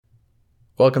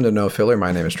Welcome to No Filler.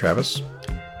 My name is Travis.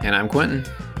 And I'm Quentin.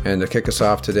 And to kick us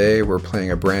off today, we're playing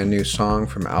a brand new song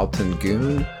from Alton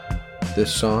Goon.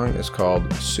 This song is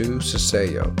called Su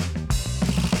Sasayo.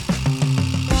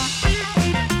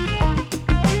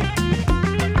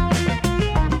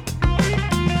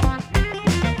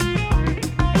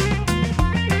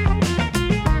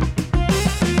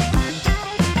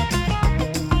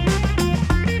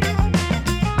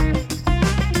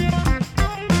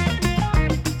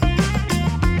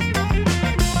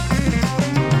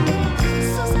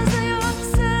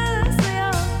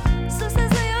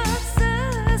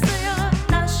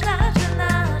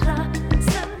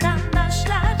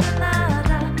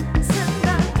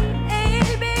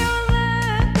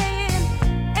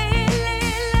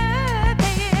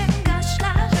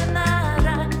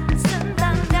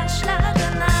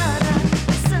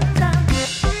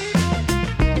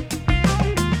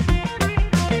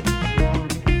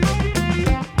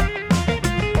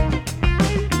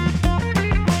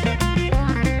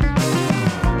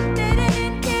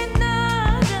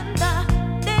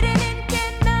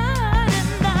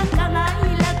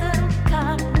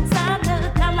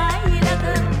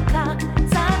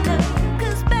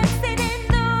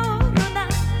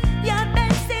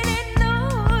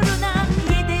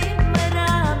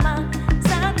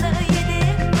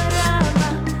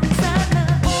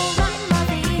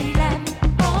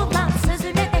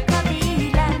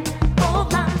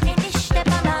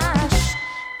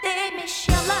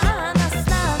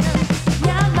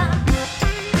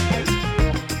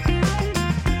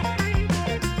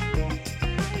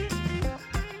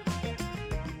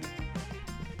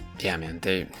 Yeah, man,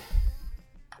 they're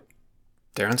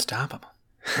unstoppable.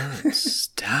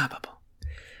 Unstoppable.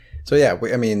 So yeah,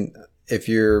 I mean, if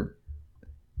you're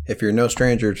no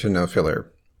stranger to No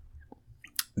Filler,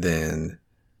 then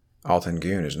Alton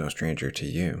Goon is no stranger to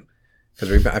you,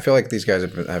 because I feel like these guys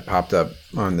have popped up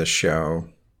on the show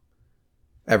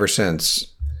ever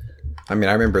since. I mean,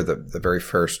 I remember the very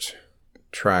first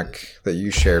track that you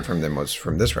shared from them was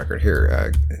from this record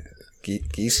here.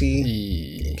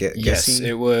 Geesey? Yes,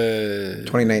 it was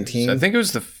 2019. I think it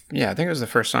was the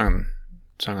first song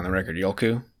on the record,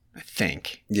 Yolku. I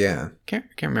think. Yeah, can't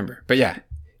remember, but yeah,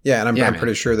 and I'm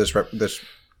pretty sure this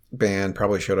band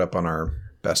probably showed up on our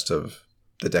best of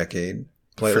the decade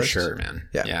playlist for sure, man.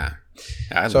 Yeah.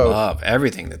 I love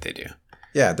everything that they do.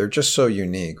 Yeah, they're just so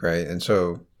unique, right? And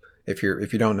so if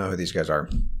you don't know who these guys are,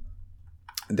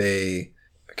 they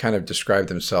kind of describe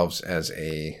themselves as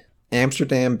a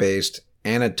Amsterdam-based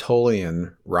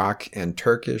Anatolian rock and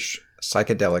Turkish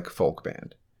psychedelic folk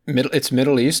band. It's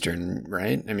Middle Eastern,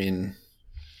 right? I mean,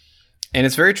 and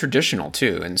it's very traditional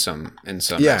too in some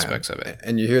aspects of it.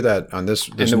 And you hear that on this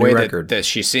and the new way record that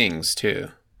she sings too.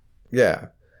 Yeah.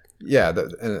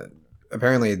 And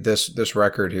apparently this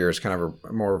record here is kind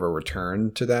of more of a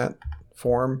return to that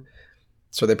form.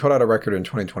 So they put out a record in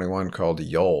 2021 called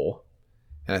Yol.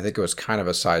 And I think it was kind of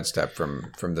a sidestep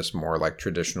from this more like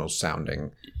traditional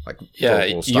sounding, like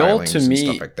vocal stylings and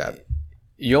stuff like that.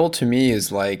 Yol to me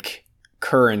is like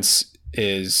Currents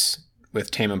is with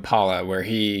Tame Impala, where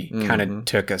he kind of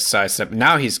took a sidestep.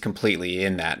 Now he's completely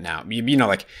in that now. You know,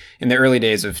 like in the early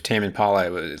days of Tame Impala,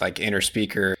 it was like Inner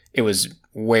Speaker. It was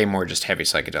way more just heavy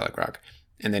psychedelic rock.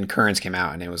 And then Currents came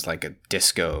out and it was like a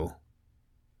disco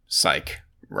psych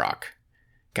rock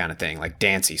kind of thing, like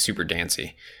dancey, super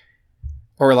dancey.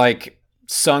 Or like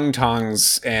Sung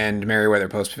Tongs and Merriweather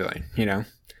Post Pavilion, you know?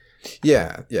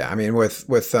 Yeah. I mean, with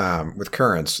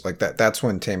Currents, like that's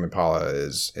when Tame Impala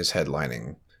is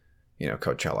headlining, you know,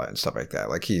 Coachella and stuff like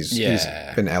that. Like he's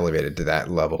been elevated to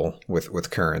that level with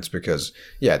Currents because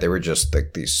they were just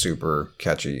like these super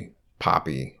catchy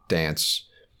poppy dance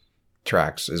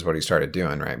tracks is what he started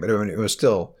doing, right? But it was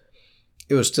still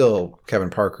Kevin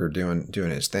Parker doing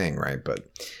his thing, right? But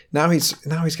now he's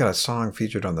got a song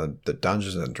featured on the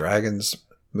Dungeons and Dragons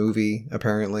movie,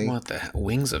 apparently. What the hell?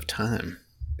 Wings of Time.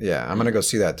 Yeah, I'm gonna go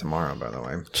see that tomorrow, by the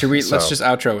way. Let's just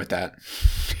outro with that.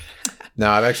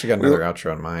 No, I've actually got another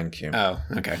outro in mind, Q. Oh,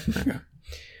 okay.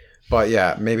 But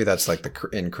yeah, maybe that's like the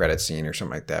end credit scene or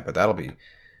something like that. But that'll be.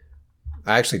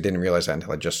 I actually didn't realize that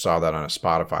until I just saw that on a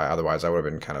Spotify. Otherwise, I would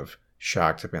have been kind of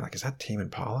shocked at being like, "Is that Tame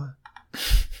Impala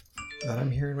that I'm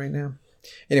hearing right now?"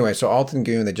 Anyway, so Alton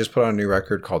Goon, they just put out a new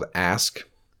record called Ask.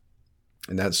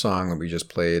 And that song that we just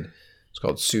played is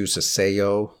called Su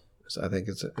Sasayo, I think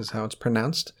is how it's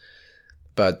pronounced.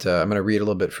 But I'm going to read a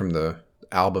little bit from the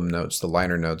album notes, the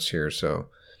liner notes here. So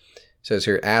it says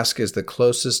here, Ask is the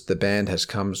closest the band has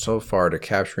come so far to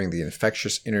capturing the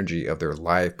infectious energy of their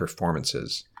live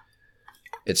performances.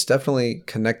 It's definitely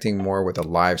connecting more with a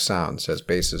live sound, says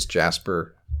bassist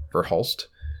Jasper Verhulst,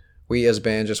 We as a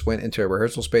band just went into a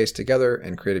rehearsal space together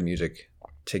and created music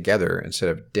together instead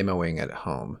of demoing at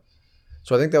home.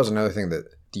 So I think that was another thing that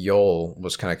Yol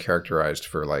was kind of characterized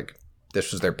for, like,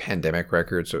 this was their pandemic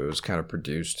record, so it was kind of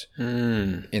produced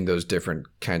in those different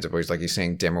kinds of ways. Like he's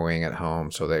saying, demoing at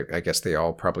home. So I guess they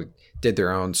all probably did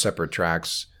their own separate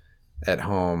tracks at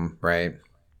home, right?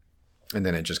 And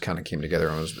then it just kind of came together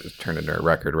and was turned into a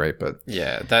record, right? But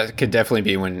yeah, that could definitely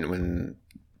be when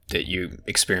that you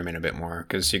experiment a bit more,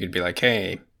 because you could be like,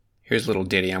 hey, here's a little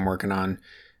ditty I'm working on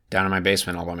down in my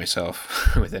basement all by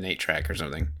myself with an 8-track or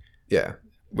something. Yeah.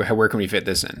 Where can we fit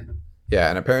this in? Yeah,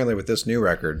 and apparently with this new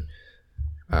record,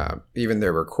 even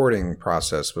their recording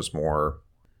process was more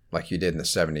like you did in the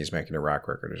 70s making a rock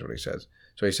record, is what he says.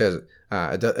 So he says,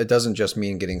 it doesn't just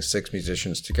mean getting 6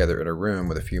 musicians together in a room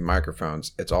with a few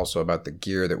microphones. It's also about the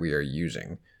gear that we are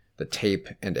using, the tape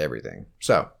and everything.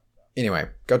 So anyway,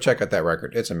 go check out that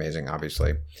record. It's amazing,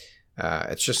 obviously.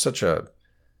 It's just such a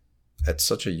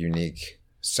unique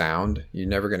sound. You're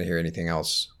never going to hear anything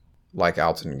else like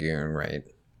Alton Goon, right?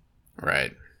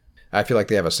 Right. I feel like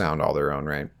they have a sound all their own,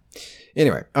 right?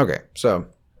 Anyway, okay. So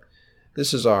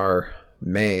this is our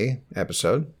May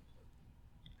episode.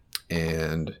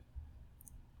 And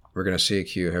we're going to see,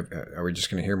 Q, are we just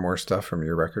going to hear more stuff from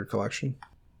your record collection?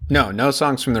 No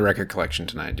songs from the record collection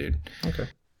tonight, dude. Okay.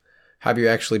 Have you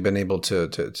actually been able to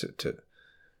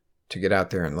get out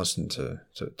there and listen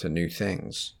to new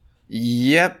things?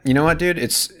 Yep. You know what, dude?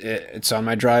 It's on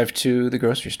my drive to the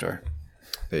grocery store.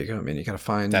 There you go. I mean, you got to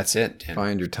find... That's it, dude.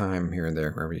 Find your time here and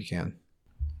there, wherever you can.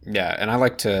 Yeah, and I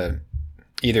like to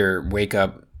either wake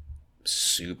up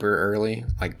super early,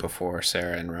 like before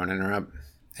Sarah and Ronan are up,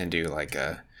 and do like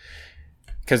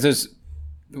because there's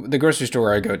the grocery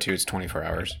store I go to is 24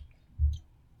 hours,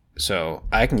 so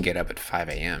I can get up at 5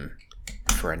 a.m.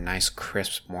 for a nice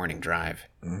crisp morning drive,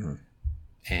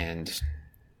 and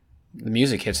the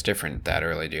music hits different that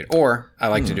early, dude. Or I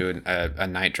like to do a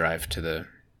night drive to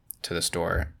the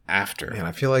store after. Man,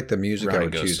 I feel like the music Ronan I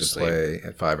would choose to play sleep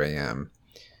at 5 a.m.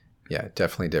 Yeah,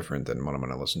 definitely different than what I'm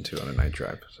going to listen to on a night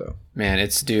drive. So, man,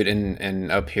 it's, dude,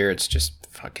 and up here it's just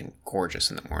fucking gorgeous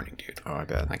in the morning, dude. Oh, I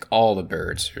bet. Like all the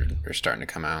birds are starting to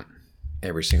come out.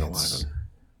 Every single one of them.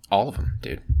 All of them,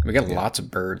 dude. We got lots of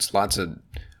birds, lots of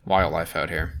wildlife out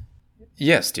here.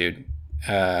 Yes, dude.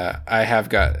 I've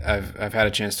had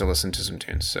a chance to listen to some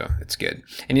tunes, so it's good.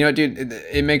 And you know, dude,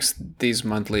 it makes these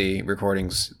monthly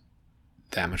recordings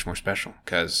that much more special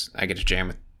because I get to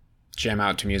jam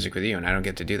out to music with you, and I don't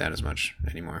get to do that as much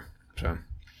anymore. So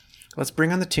let's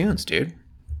bring on the tunes, dude.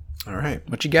 All right.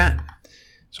 What you got?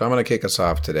 So I'm going to kick us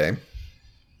off today.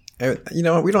 You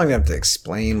know what? We don't even have to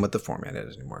explain what the format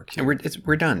is anymore. And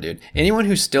we're done, dude. Anyone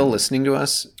who's still listening to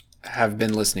us have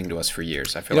been listening to us for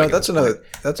years. I feel like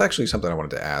that's actually something I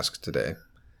wanted to ask today.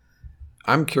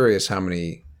 I'm curious how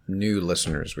many new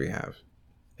listeners we have.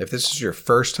 If this is your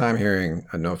first time hearing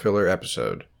a No Filler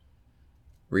episode,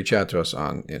 reach out to us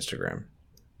on Instagram.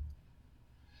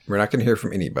 We're not going to hear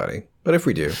from anybody, but if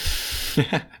we do,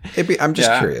 I'm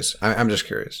just curious. I'm just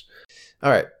curious.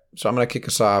 All right, so I'm going to kick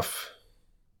us off,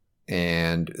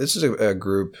 and this is a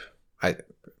group.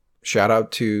 Shout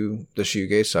out to the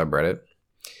Shoegaze subreddit.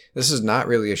 This is not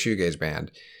really a shoegaze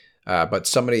band, but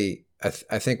somebody.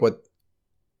 I think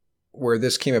where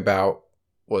this came about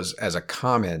was as a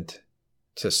comment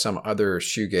to some other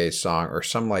shoegaze song or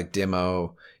some like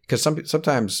demo. Because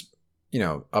sometimes, you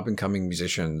know, up and coming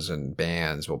musicians and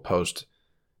bands will post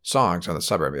songs on the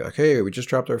subreddit, be like, "Hey, we just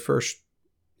dropped our first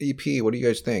EP. What do you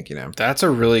guys think?" You know, that's a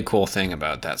really cool thing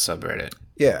about that subreddit.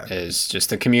 Yeah, is just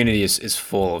the community is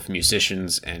full of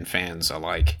musicians and fans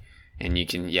alike, and you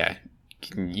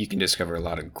can discover a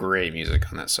lot of great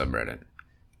music on that subreddit.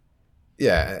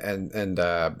 Yeah, and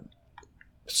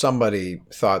somebody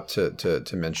thought to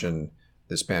mention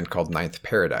this band called Ninth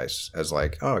Paradise as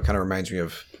like, oh, it kind of reminds me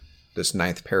of this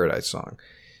Ninth Paradise song.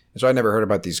 And so I never heard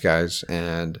about these guys,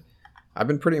 and I've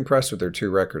been pretty impressed with their 2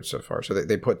 records so far. So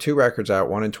they put 2 records out,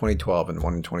 one in 2012 and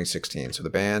one in 2016. So the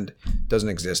band doesn't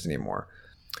exist anymore.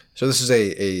 So this is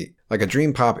a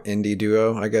dream pop indie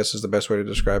duo, I guess is the best way to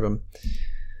describe them.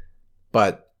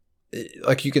 But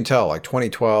like you can tell, like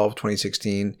 2012,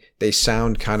 2016, they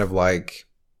sound kind of like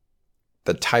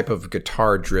the type of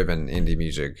guitar-driven indie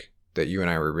music that you and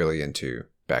I were really into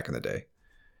back in the day.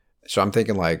 So I'm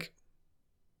thinking like,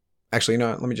 actually, you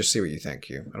know what? Let me just see what you think,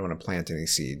 Hugh. I don't want to plant any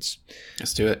seeds.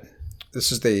 Let's do it.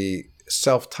 This is the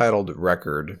self-titled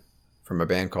record from a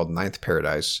band called Ninth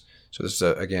Paradise. So this is,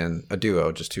 again, a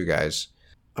duo, just 2 guys.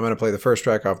 I'm going to play the first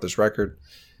track off this record.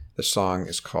 The song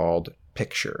is called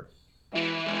Picture.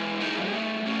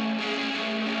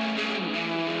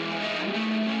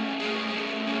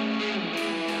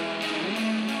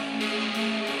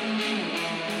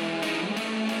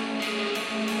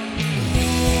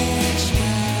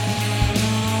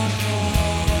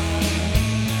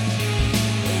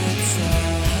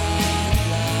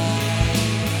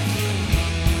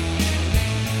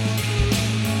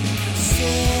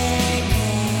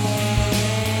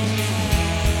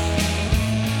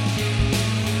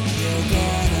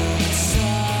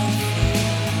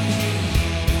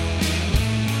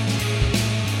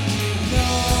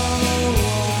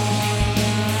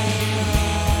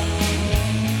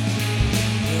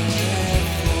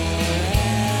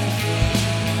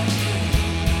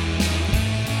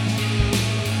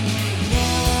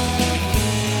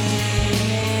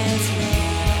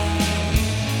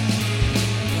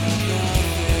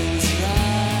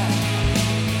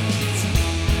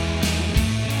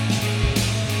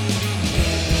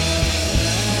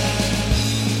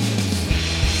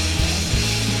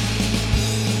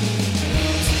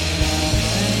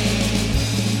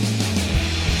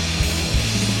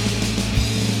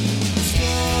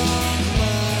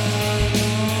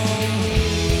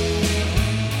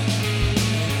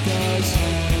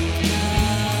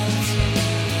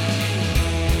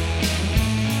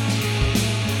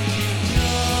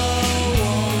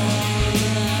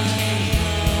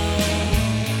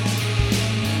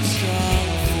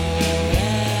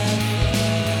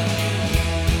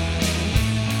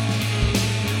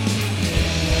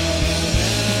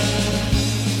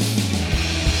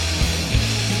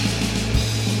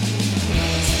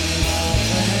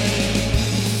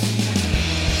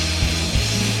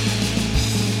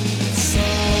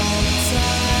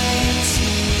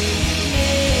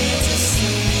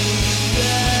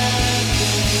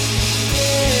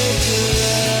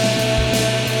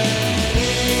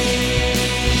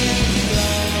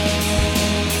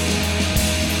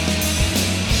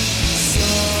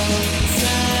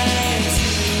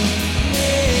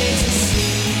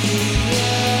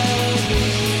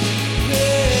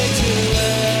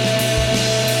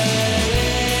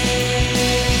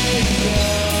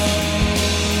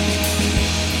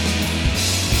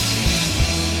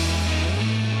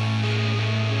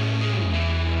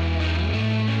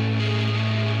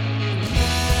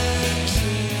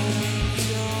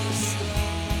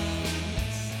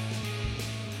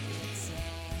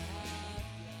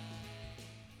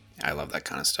 love that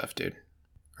kind of stuff, dude.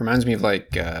 Reminds me of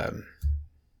like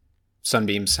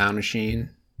Sunbeam Sound Machine.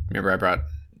 Remember I brought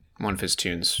one of his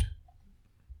tunes,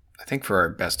 I think for our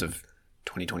best of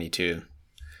 2022.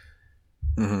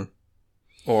 Mm-hmm.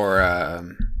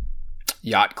 Or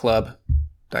Yacht Club.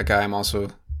 That guy I'm also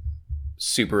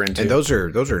super into. And those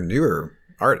are newer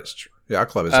artists. Yacht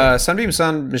Club is Sunbeam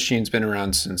Sound Machine's been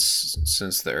around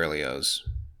since the early O's.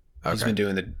 okay. He's been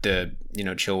doing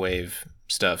the chill wave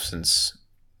stuff since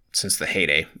the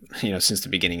heyday, since the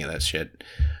beginning of that shit.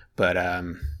 But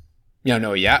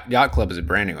Yacht Club is a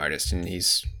brand new artist, and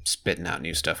he's spitting out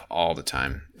new stuff all the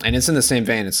time. And it's in the same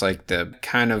vein. It's like the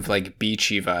kind of like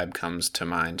beachy vibe comes to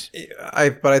mind.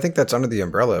 But I think that's under the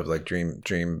umbrella of like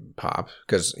dream pop,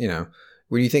 because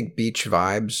when you think beach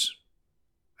vibes,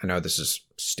 I know this is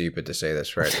stupid to say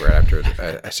this right after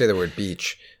I say the word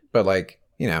beach, but like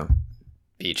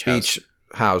Beach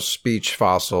house, beach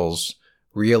fossils,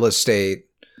 real estate.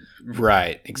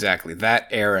 Right, exactly. That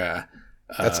era.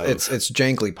 It's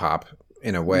jankly pop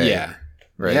in a way. Yeah.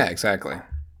 Right. Yeah, exactly.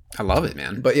 I love it,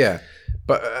 man. But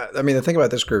I mean, the thing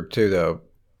about this group too, though,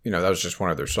 that was just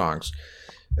one of their songs.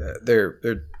 Their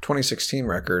 2016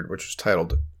 record, which was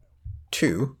titled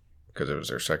 2, because it was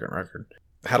their second record,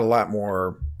 had a lot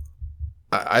more.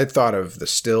 I thought of the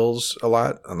Stills a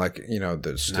lot, and like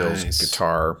the Stills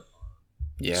guitar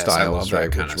styles,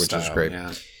 right, which is great.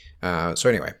 Yeah. So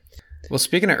anyway. Well,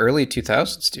 speaking of early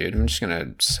 2000s, dude, I'm just going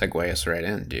to segue us right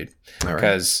in, dude.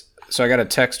 Because, so I got a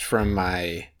text from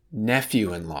my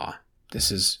nephew-in-law. This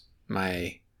is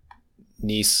my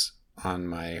niece on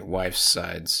my wife's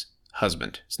side's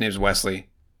husband. His name's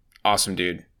Wesley. Awesome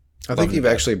dude. I think you've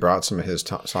actually brought some of his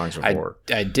songs before.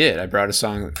 I did. I brought a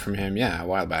song from him, a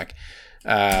while back.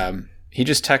 He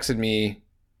just texted me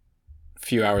a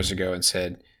few hours ago and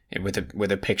said,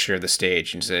 with a picture of the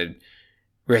stage, and said,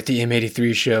 "We're at the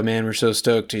M83 show, man. We're so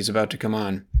stoked. He's about to come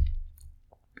on."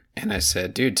 And I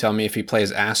said, "Dude, tell me if he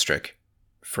plays Asterisk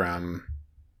from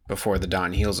Before the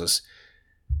Dawn Heals Us."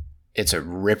 It's a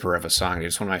ripper of a song, dude.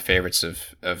 It's one of my favorites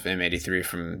of M83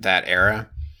 from that era.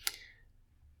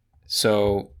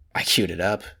 So I queued it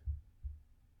up.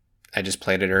 I just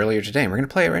played it earlier today, and we're going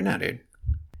to play it right now, dude.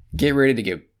 Get ready to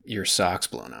get your socks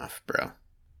blown off, bro.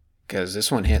 Because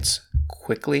this one hits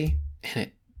quickly,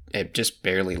 and it just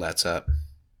barely lets up.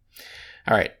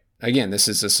 All right. Again, this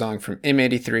is a song from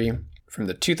M83 from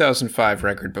the 2005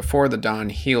 record Before the Dawn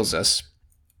Heals Us.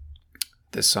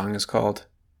 This song is called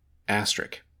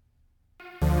Asterisk.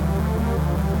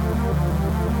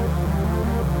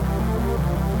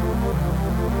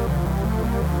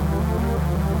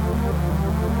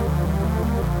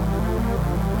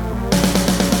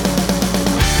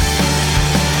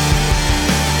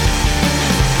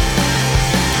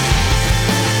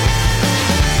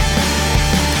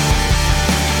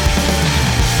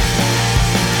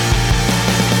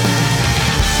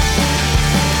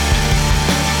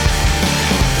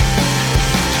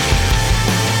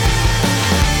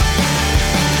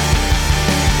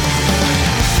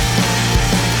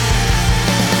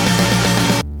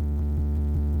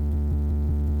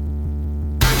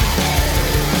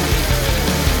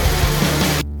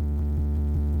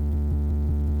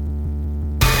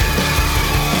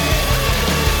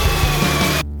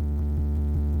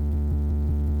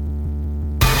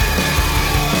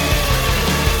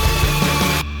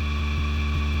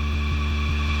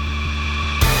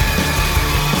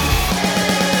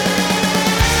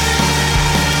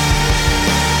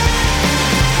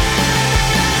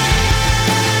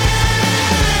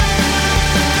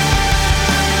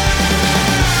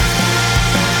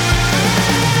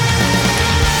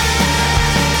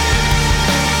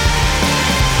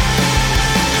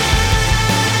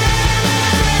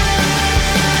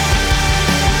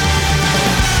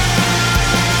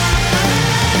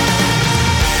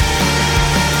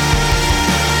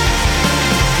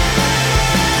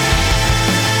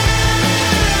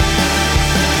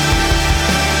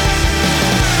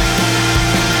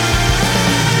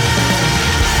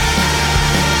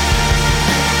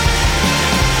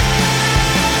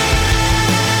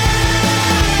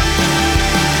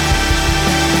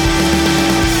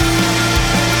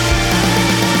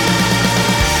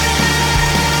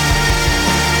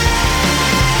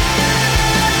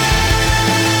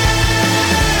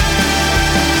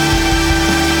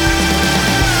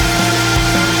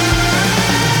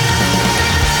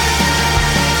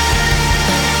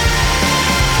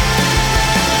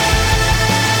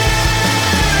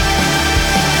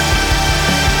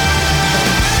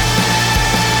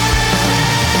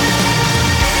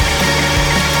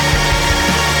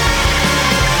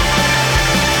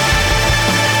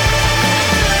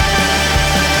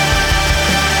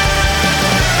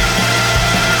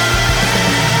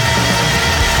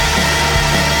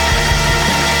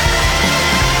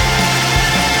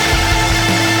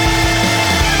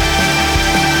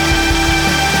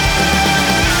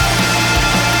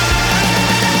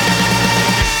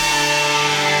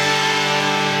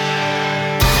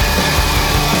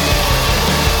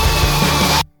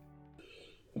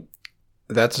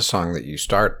 that's a song that you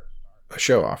start a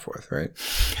show off with, right?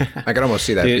 I could almost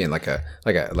see that being like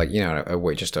a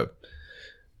way just a.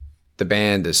 The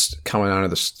band is coming onto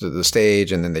the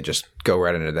stage, and then they just go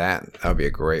right into that. That would be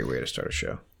a great way to start a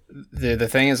show. The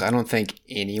thing is, I don't think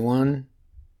anyone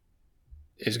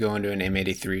is going to an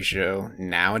M83 show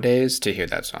nowadays to hear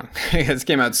that song. It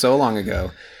came out so long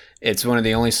ago. It's one of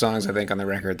the only songs I think on the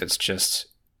record that's just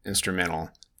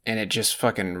instrumental, and it just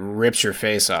fucking rips your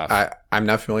face off. I'm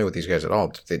not familiar with these guys at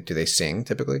all. Do they sing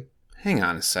typically? Hang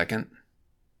on a second.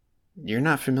 You're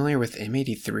not familiar with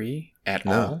M83 at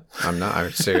all? I'm not.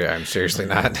 I'm seriously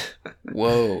not.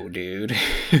 Whoa, dude.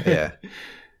 Yeah.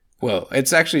 Well,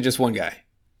 it's actually just one guy.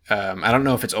 I don't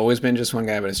know if it's always been just one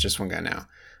guy, but it's just one guy now.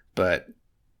 But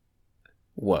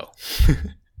whoa.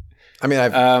 I mean,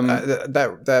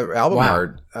 that album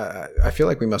art. I feel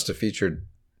like we must have featured.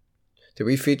 Did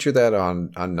we feature that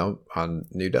on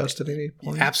New Dust at any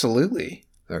point? Absolutely.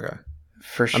 Okay.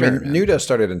 For sure. I mean, New Dust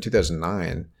started in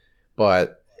 2009,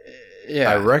 but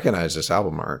I recognize this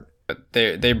album art. But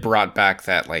they brought back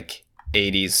that like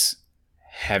 80s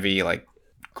heavy, like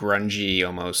grungy,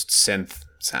 almost synth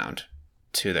sound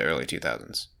to the early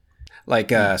 2000s. Like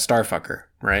Starfucker,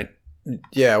 right?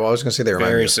 Yeah, well, I was going to say they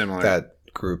remind very me similar. Of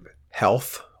that group,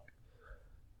 Health,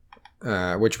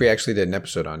 which we actually did an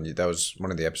episode on. That was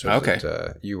one of the episodes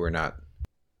that you were not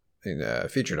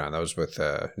featured on. That was with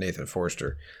Nathan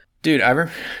Forster. Dude,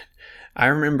 I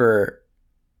remember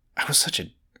I was such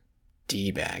a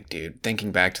D-bag, dude.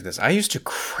 Thinking back to this, I used to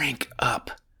crank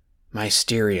up my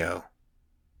stereo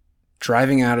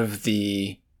driving out of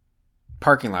the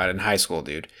parking lot in high school,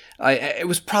 dude. It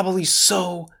was probably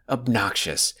so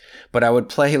obnoxious, but I would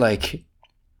play like,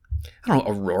 I don't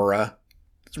know, Aurora,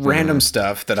 random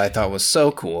stuff that I thought was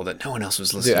so cool that no one else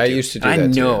was listening to. I used to do that I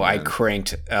know too, I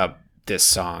cranked up this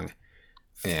song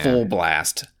full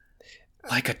blast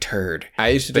like a turd. I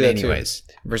used to do that anyways,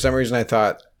 too. For some reason I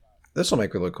thought, this will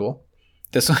make me look cool.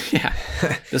 This will look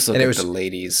like the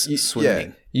ladies swimming.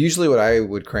 Yeah, usually what I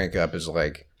would crank up is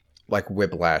like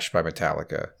Whiplash by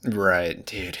Metallica. Right,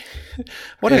 dude.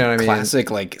 What a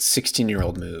classic, like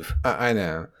 16-year-old move. I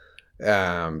know.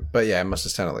 But yeah, it must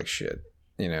have sounded like shit.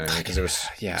 You know what I mean? Because it was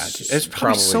it's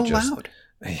probably so loud.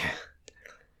 Yeah.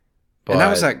 But, and that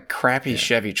was that crappy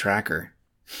Chevy Tracker.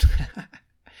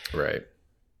 Right.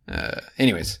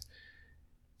 Anyways.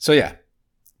 So yeah.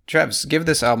 Travis, give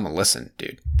this album a listen,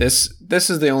 dude. This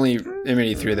is the only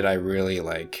M83 that I really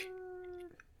like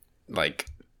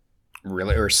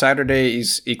really, or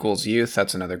Saturdays Equals Youth.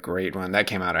 That's another great one that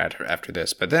came out after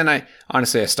this. But then I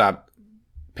stopped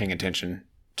paying attention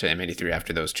to M83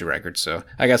 after those two records. So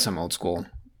I guess I'm old school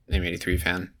M83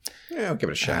 fan. Yeah, I'll give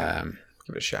it a shot.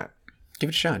 Give it a shot. Give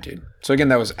it a shot, dude. So again,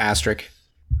 that was Asterisk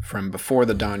from Before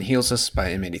the Dawn Heals Us by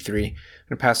M83. I'm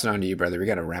gonna pass it on to you, brother. We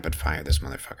got to rapid fire this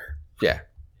motherfucker. Yeah.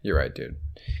 You're right, dude.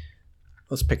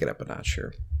 Let's pick it up a notch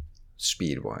here.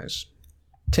 Speed-wise.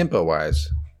 Tempo-wise,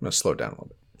 I'm going to slow down a little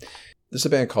bit. This is a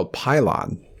band called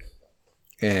Pylon.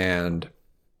 And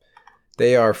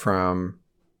they are from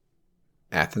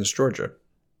Athens, Georgia.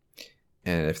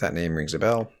 And if that name rings a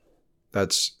bell,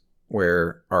 that's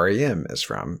where REM is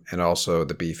from, and also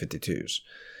the B-52s.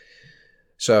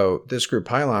 So this group,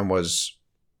 Pylon, was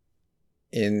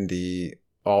in the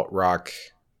alt-rock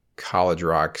college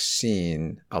rock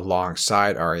scene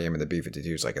alongside REM and the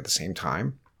B-52s, like at the same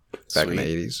time back in the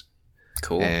 80s.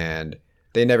 Cool. And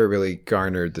they never really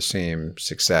garnered the same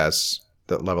success,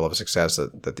 the level of success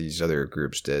that these other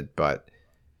groups did. But,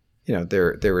 you know,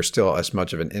 they were still as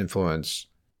much of an influence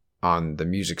on the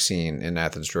music scene in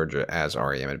Athens, Georgia as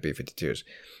REM and B-52s.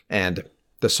 And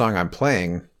the song I'm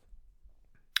playing,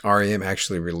 REM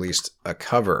actually released a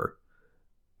cover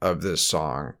of this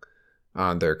song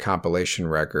on their compilation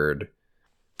record,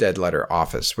 Dead Letter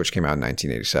Office, which came out in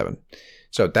 1987.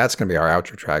 So that's going to be our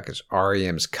outro track, is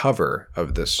REM's cover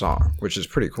of this song, which is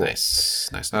pretty cool. Nice.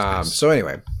 So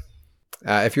anyway,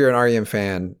 if you're an REM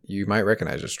fan, you might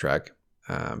recognize this track,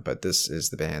 but this is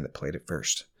the band that played it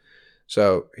first.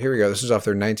 So here we go. This is off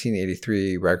their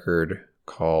 1983 record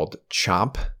called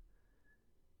Chomp.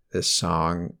 This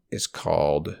song is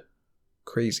called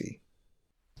Crazy.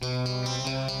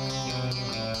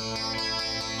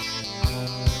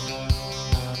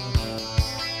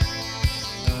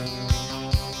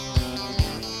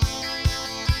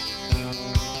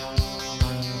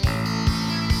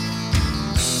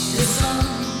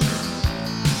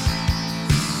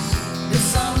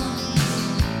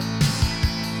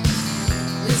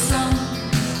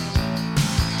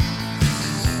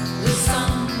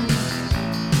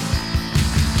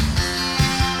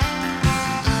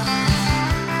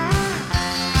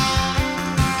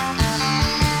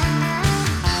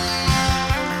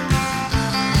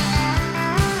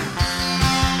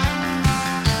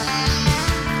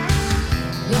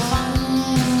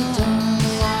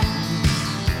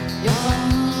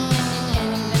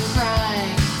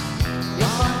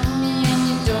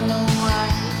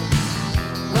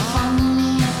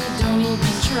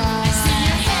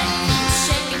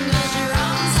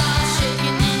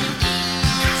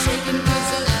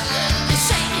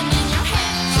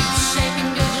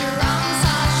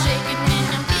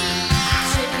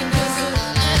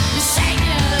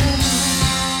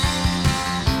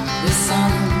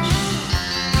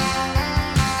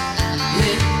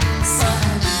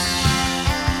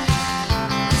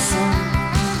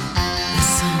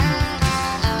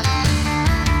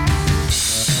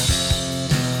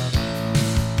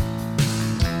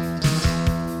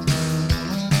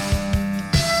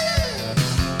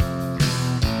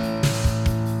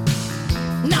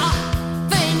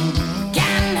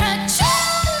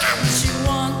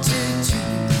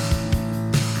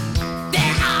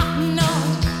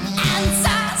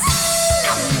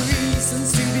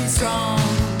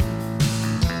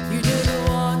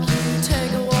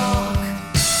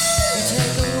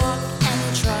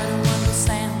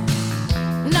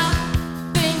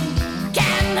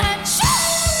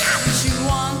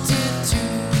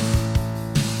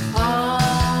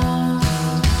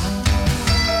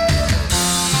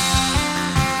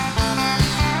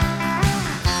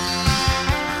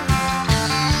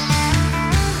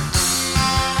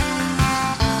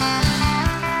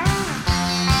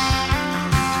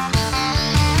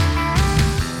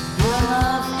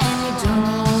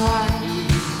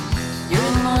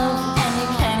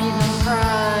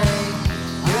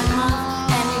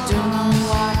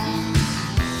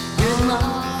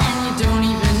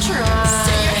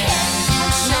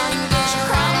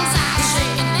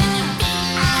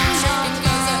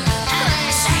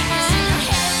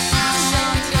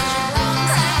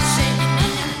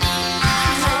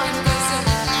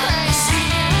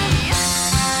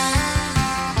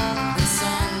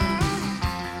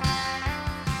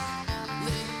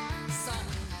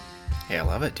 Yeah, I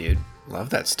love it, dude. Love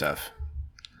that stuff.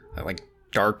 That, like,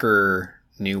 darker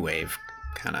new wave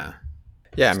kind of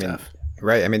Yeah, I stuff. mean,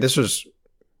 right. I mean, this was,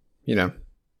 you know,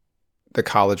 the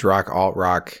college rock, alt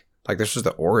rock. Like, this was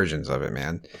the origins of it,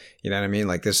 man. You know what I mean?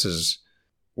 Like, this is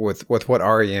with what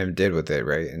REM did with it,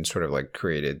 right? And sort of like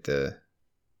created the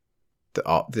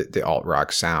alt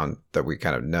rock sound that we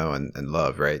kind of know and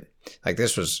love, right? Like,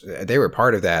 they were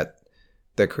part of that,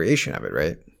 the creation of it,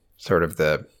 right? Sort of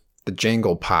the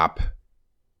jangle pop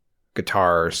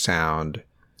guitar sound.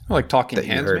 Like Talking that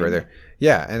Heads, you heard maybe? right there.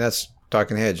 Yeah, and that's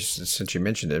Talking Heads, since you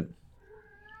mentioned it.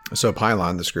 So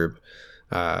Pylon, this group,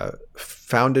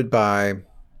 founded by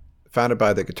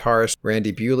the guitarist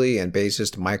Randy Bewley and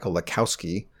bassist Michael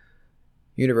Lakowski,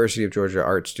 University of Georgia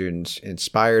art students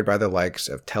inspired by the likes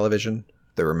of Television,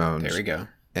 The Ramones, There we go.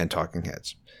 and Talking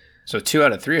Heads. So 2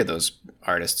 out of 3 of those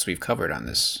artists we've covered on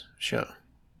this show.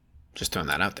 Just throwing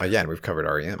that out there. Yeah, and we've covered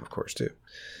REM, of course, too.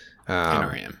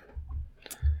 And REM.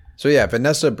 So yeah,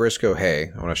 Vanessa Briscoe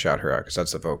Hay, I want to shout her out because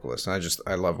that's the vocalist, and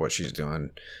I love what she's doing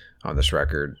on this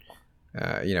record.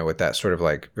 You know, with that sort of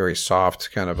like very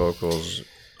soft kind of vocals,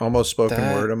 almost spoken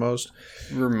word, almost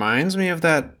Reminds me of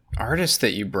that artist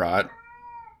that you brought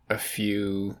a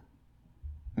few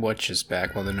witches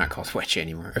back. Well, they're not called witch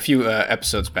anymore. A few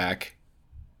episodes back.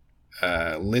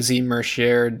 Lizzie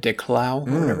Mercier Declau,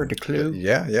 or whatever, Declou.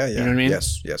 Yeah. You know what I mean?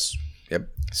 Yes. Yep.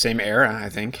 Same era, I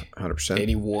think. 100%.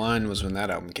 81 was when that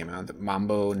album came out. The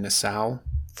Mambo Nassau,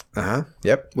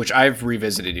 Yep. which I've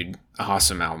revisited. Dude.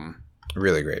 Awesome album.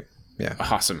 Really great. Yeah.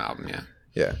 Awesome album, yeah.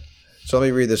 Yeah. So let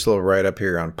me read this little write up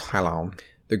here on Pylon.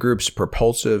 The group's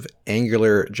propulsive,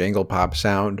 angular jangle pop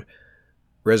sound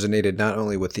resonated not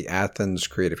only with the Athens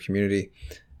creative community,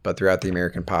 but throughout the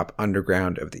American pop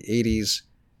underground of the 80s.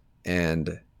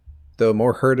 And though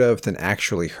more heard of than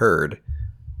actually heard,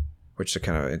 which is a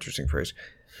kind of interesting phrase,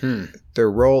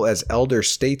 their role as elder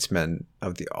statesmen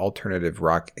of the alternative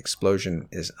rock explosion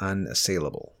is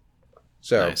unassailable.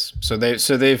 So, Nice. So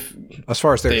they've as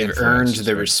far as they've influence earned is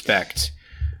the right. respect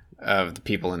of the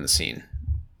people in the scene,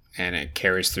 and it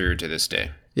carries through to this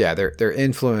day. Yeah, their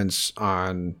influence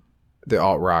on the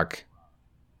alt rock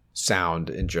sound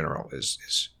in general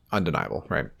is undeniable,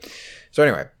 right? So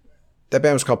anyway, that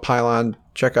band was called Pylon.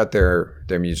 Check out their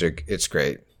music; it's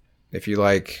great. If you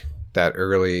like that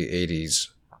early '80s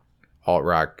alt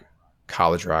rock,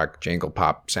 college rock, jangle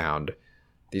pop sound,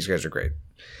 these guys are great.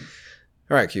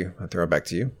 All right, Q, I'll throw it back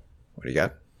to you. What do you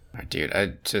got? Oh, dude,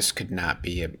 I just could not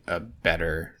be a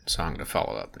better song to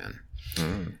follow up,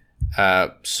 man.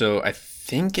 So I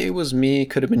think it was me,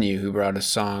 could have been you, who brought a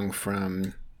song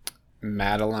from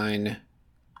Madeline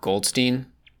Goldstein.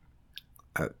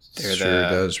 They're Sure the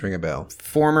does ring a bell.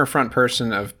 former front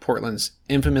person of Portland's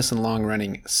infamous and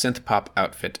long-running synth pop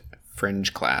outfit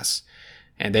Fringe Class,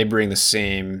 and they bring the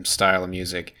same style of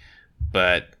music,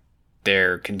 but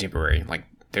they're contemporary. Like,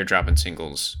 they're dropping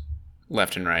singles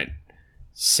left and right,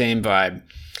 same vibe,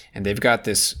 and they've got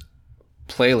this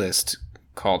playlist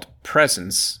called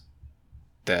Presence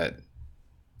that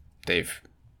they've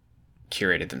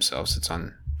curated themselves. It's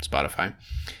on Spotify,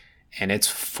 and it's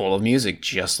full of music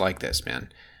just like this,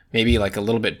 man. Maybe like a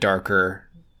little bit darker,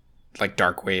 like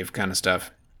dark wave kind of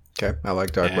stuff. Okay, I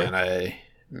like dark wave. And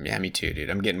yeah, me too, dude.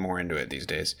 I'm getting more into it these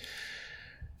days.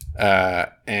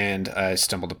 And I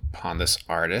stumbled upon this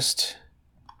artist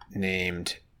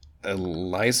named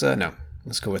Elisa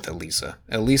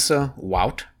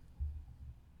Wout.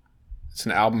 It's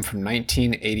an album from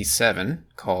 1987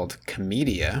 called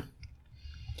Comedia.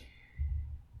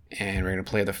 And we're going to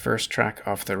play the first track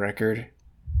off the record.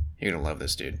 You're going to love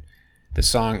this, dude. The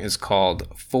song is called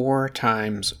 4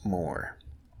 Times More.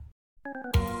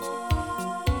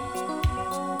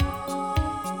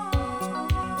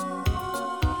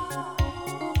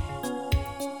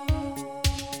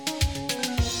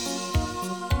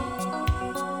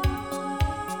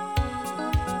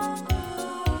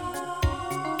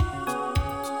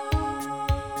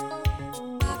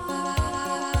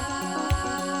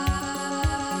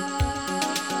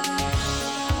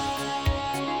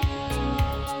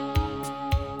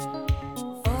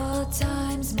 Four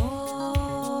times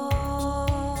more.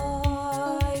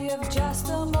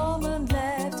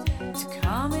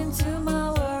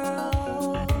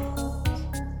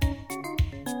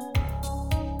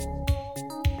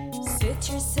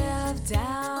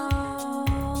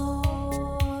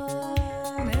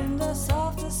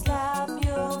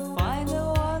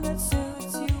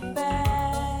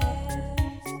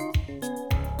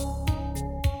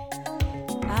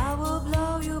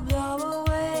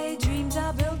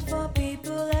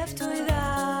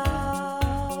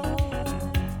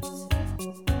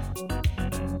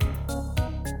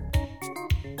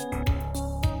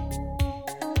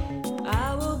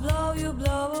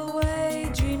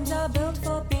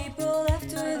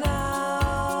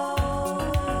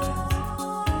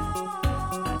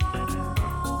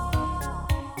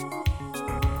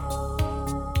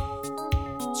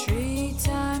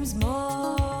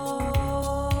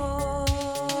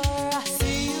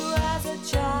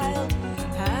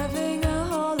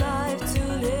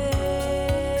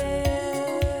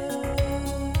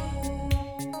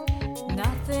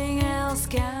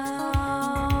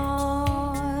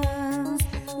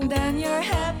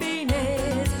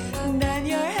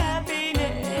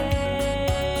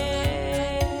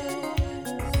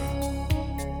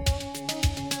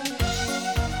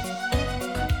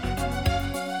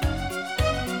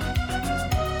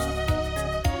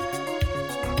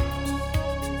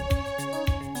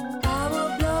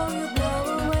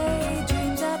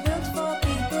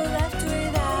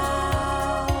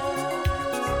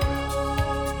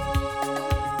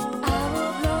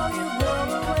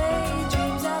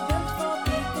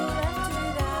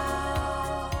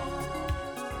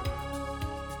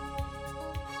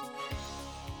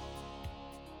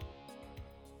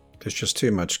 There's just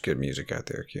too much good music out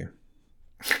there, Q.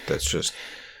 There's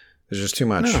just too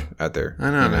much out there.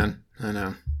 I know, man. I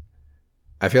know.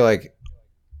 I feel like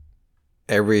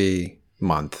every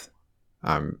month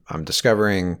I'm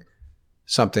discovering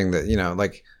something that,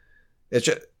 like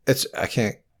I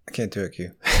can't do it,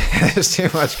 Q. There's too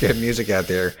much good music out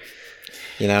there.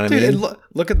 You know what I mean?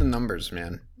 Look at the numbers,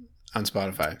 man, on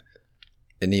Spotify.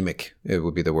 Anemic, it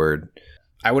would be the word.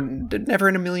 I would never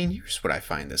in a million years would I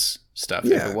find this stuff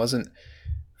if it wasn't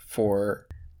for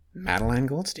Madeline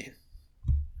Goldstein.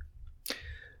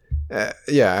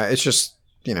 It's just,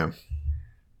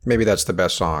 maybe that's the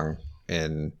best song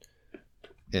in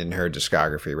her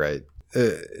discography, right?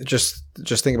 Just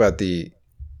think about the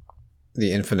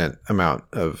infinite amount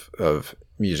of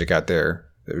music out there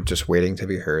just waiting to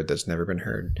be heard that's never been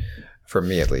heard, for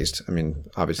me at least. I mean,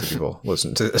 obviously people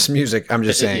listen to this music. I'm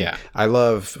just saying, I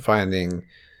love finding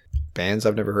bands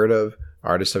I've never heard of,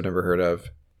 artists I've never heard of,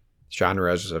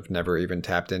 genres I've never even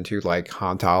tapped into, like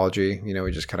Hauntology.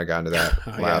 We just kind of got into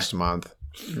that last month.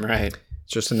 Right.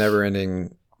 It's just a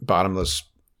never-ending, bottomless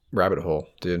rabbit hole,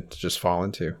 dude, to just fall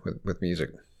into with music,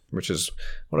 which is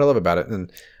what I love about it.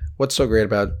 And what's so great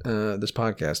about this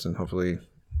podcast, and hopefully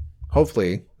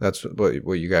that's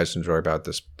what you guys enjoy about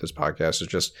this podcast, is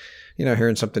just,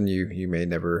 hearing something you may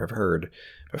never have heard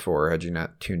before had you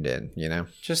not tuned in,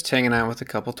 Just hanging out with a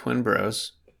couple twin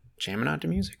bros, jamming out to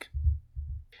music.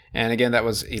 And again, that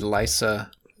was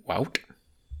Elisa Wout.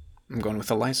 I'm going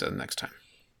with Elisa next time.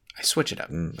 I switch it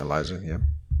up. Eliza, yeah.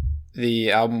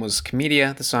 The album was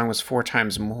Comedia. The song was 4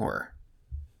 Times More.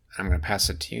 I'm going to pass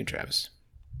it to you, Travis.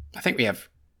 I think we have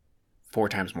 4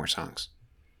 times more songs.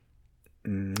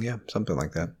 Yeah, something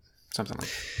like that. Something like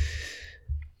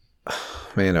that.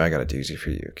 Man, I got a doozy for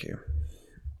you, Q.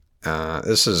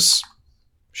 This is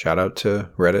shout out to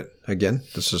Reddit again.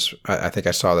 This is, I think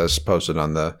I saw this posted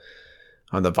on the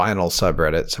vinyl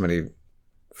subreddit. Somebody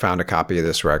found a copy of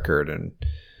this record and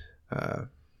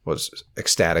was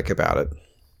ecstatic about it.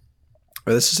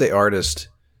 But this is an artist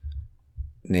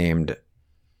named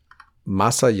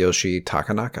Masayoshi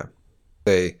Takanaka,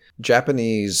 a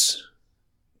Japanese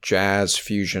jazz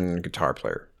fusion guitar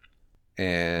player.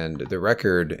 And the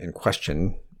record in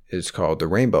question is called The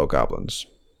Rainbow Goblins.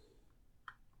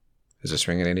 Is this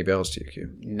ringing any bells to you,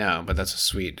 Q? No, but that's a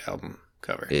sweet album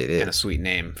cover. It is. And a sweet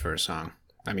name for a song.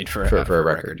 I mean, for a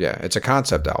record. Yeah, it's a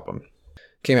concept album.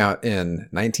 Came out in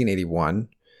 1981.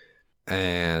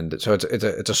 And so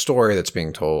it's a story that's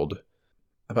being told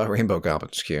about Rainbow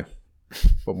Goblins, Q.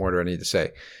 What more do I need to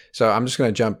say? So I'm just going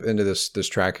to jump into this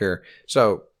track here.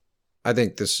 So I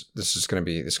think this is going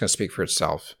to speak for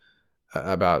itself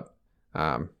about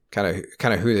kind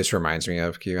of who this reminds me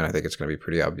of, Q, and I think it's going to be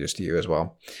pretty obvious to you as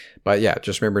well. But yeah,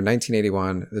 just remember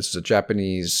 1981. This is a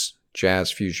Japanese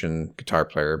jazz fusion guitar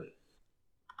player.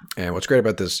 And what's great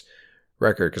about this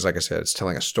record, because like I said, it's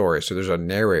telling a story. So there's a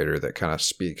narrator that kind of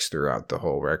speaks throughout the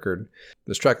whole record.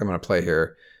 This track I'm going to play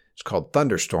here, it's called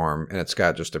Thunderstorm, and it's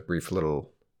got just a brief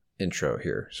little intro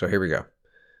here. So here we go.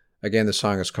 Again, the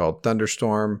song is called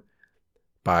Thunderstorm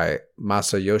by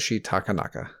Masayoshi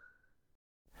Takanaka.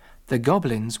 The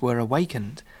goblins were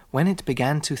awakened when it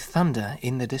began to thunder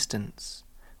in the distance.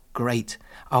 Great,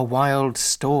 a wild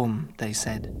storm, they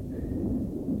said.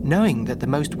 Knowing that the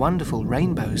most wonderful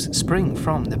rainbows spring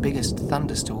from the biggest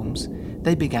thunderstorms,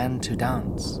 they began to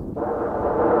dance.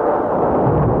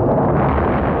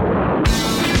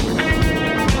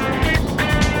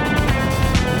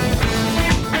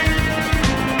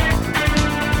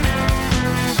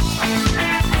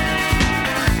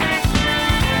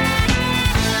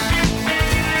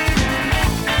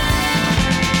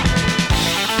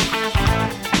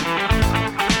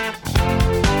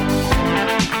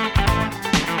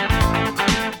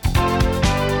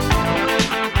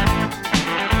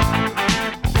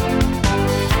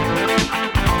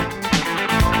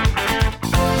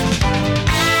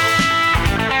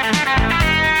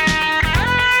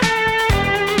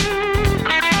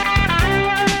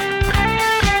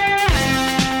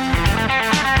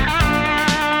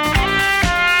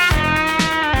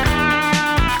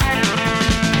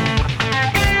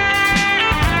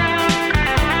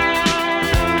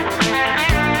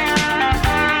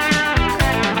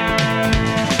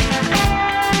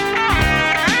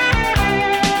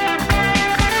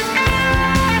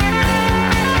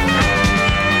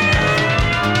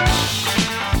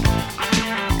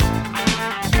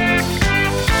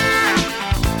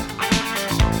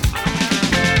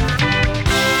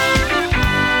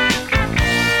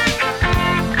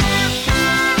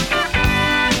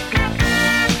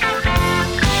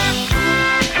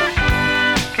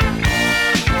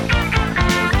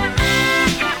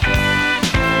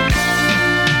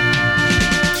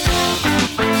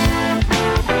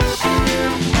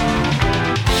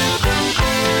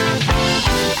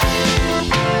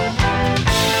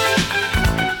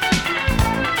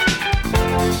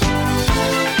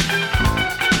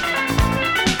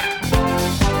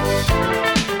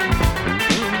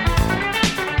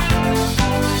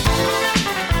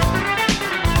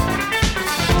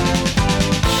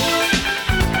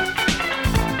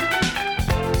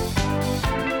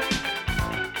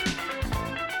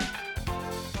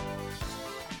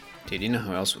 Dude, you know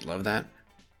who else would love that?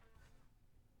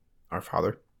 Our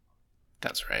Father.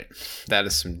 That's right. That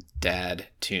is some dad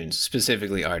tunes,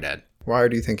 specifically our dad. Why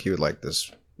do you think you would like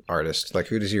this artist? Like,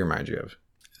 who does he remind you of?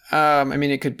 I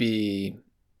mean, it could be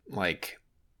like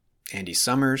Andy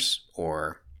Summers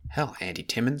or hell, Andy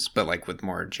Timmons, but like with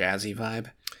more jazzy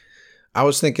vibe. I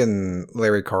was thinking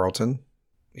Larry Carlton,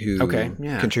 who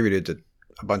yeah. contributed to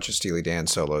a bunch of Steely Dan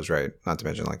solos, right? Not to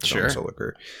mention like his Sure. own solo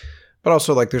career. But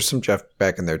also like there's some Jeff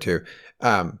Beck in there too.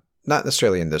 Not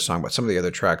necessarily in this song, but some of the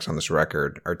other tracks on this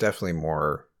record are definitely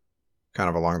more kind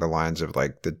of along the lines of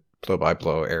like the Blow by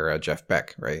Blow era Jeff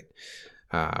Beck, right?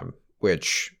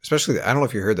 Which especially I don't know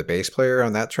if you heard the bass player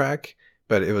on that track,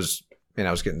 but it was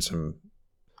I was getting some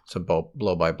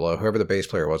Blow by Blow. Whoever the bass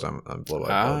player was on Blow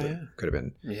by Blow, could have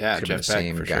been Jeff the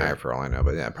same Beck, guy sure. for all I know,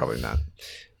 but yeah, probably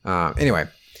not. Anyway,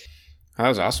 Oh, that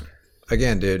was awesome.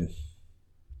 again, dude,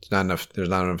 there's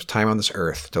not enough time on this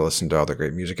earth to listen to all the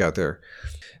great music out there.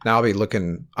 Now I'll be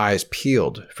looking eyes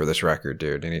peeled for this record,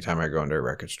 dude, anytime I go into a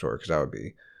record store, because that would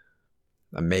be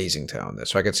amazing to own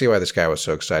this. So I can see why this guy was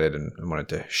so excited and wanted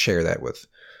to share that with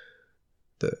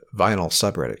the vinyl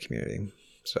subreddit community.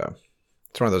 So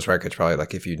it's one of those records, probably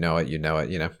like if you know it, you know it,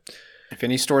 If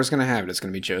any store's going to have it, it's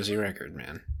going to be Josie Record,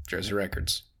 man. Josie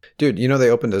Records. Dude, they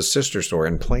opened a sister store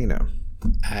in Plano.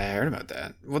 I heard about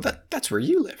that. Well, that's where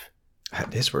you live.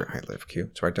 That is where I live, Q.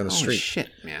 It's right down the Holy street. shit,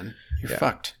 man. You're Yeah.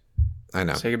 fucked. I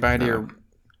know. Say goodbye to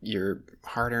your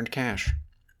hard-earned cash.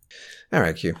 All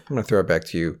right, Q. I'm going to throw it back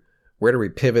to you. Where do we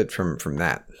pivot from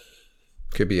that?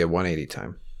 Could be a 180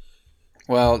 time.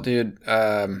 Well, dude,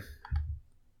 I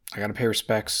got to pay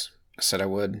respects. I said I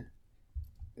would.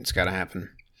 It's got to happen.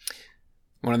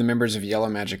 One of the members of Yellow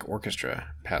Magic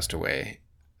Orchestra passed away.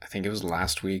 I think it was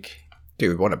last week.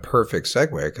 Dude, what a perfect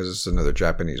segue, because it's another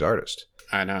Japanese artist.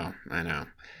 I know.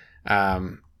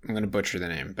 I'm going to butcher the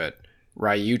name, but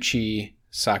Ryuichi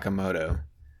Sakamoto.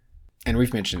 And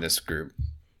we've mentioned this group.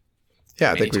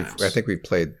 Yeah, many times. I think we've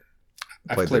played.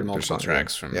 I've played their multiple song,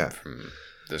 tracks from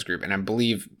this group, and I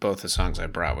believe both the songs I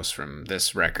brought was from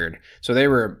this record. So they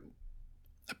were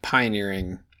a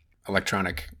pioneering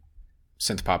electronic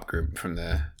synth pop group from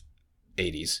the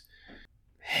 80s.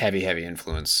 Heavy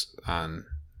influence on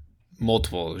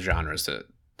multiple genres that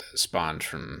spawned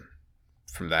from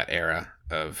that era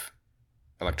of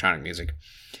electronic music.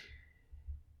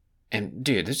 And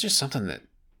dude, there's just something that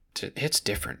hits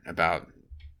different about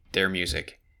their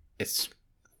music. It's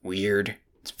weird.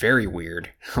 It's very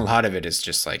weird. A lot of it is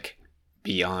just like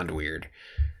beyond weird.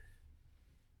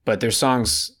 But there's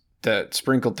songs that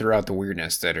sprinkled throughout the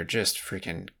weirdness that are just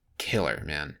freaking killer,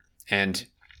 man. And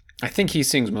I think he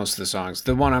sings most of the songs.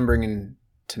 The one I'm bringing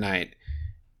tonight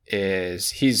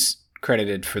he's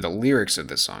credited for the lyrics of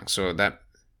this song. So that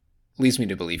leads me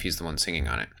to believe he's the one singing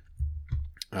on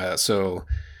it. So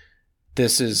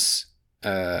this is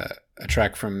a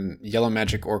track from Yellow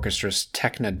Magic Orchestra's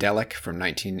Technodelic from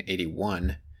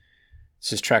 1981.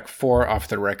 This is track 4 off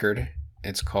the record.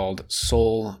 It's called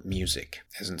Soul Music,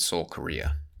 as in Seoul,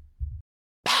 Korea.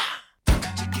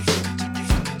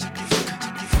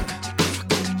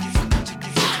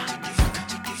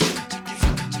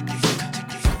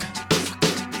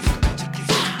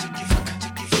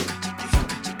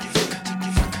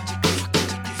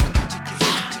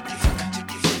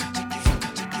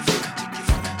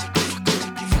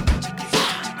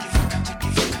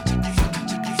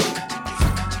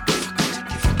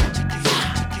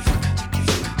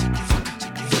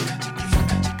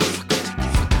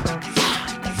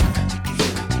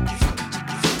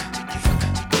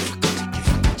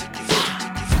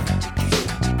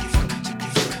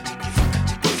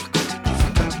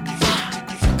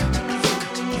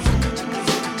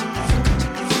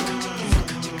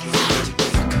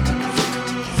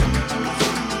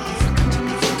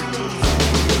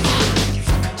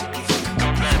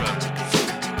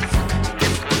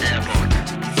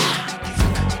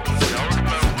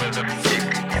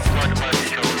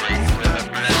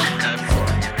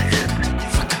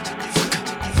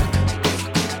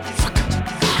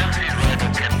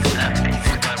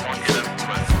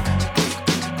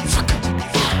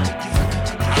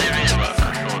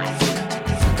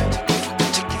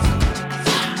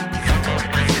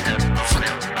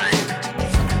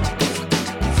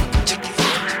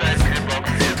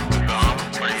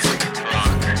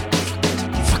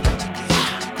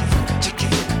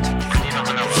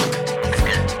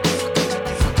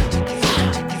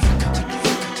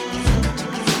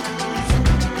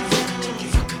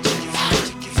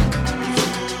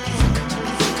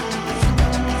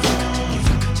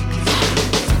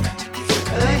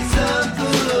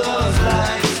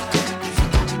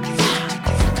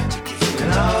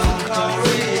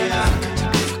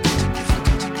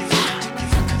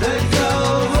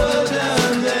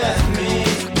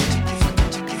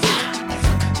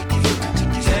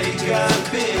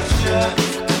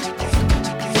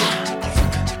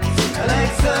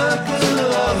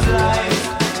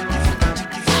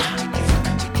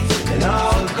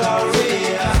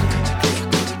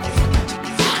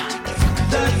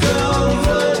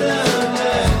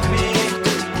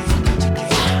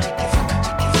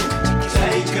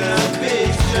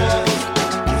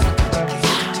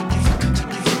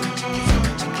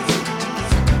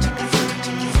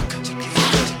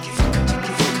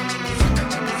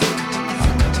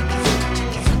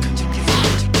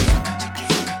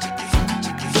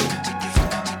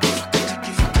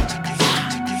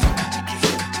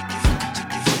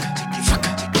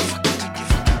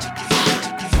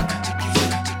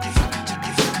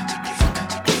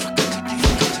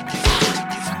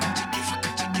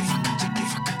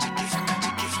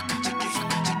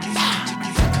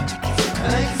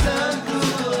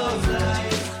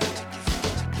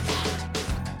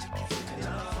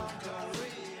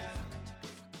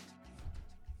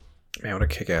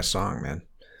 kick-ass song, man.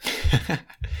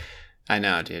 I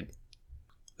know, dude.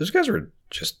 Those guys were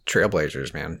just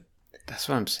trailblazers, man. That's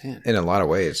what I'm saying. In a lot of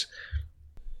ways.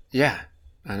 Yeah,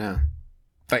 I know.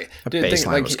 Like, The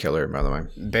bassline was killer, by the way.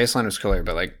 Bassline was killer,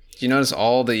 but like, you notice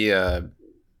all the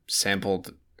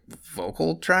sampled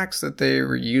vocal tracks that they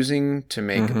were using to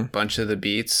make a bunch of the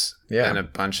beats and a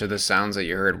bunch of the sounds that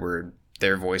you heard were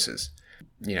their voices,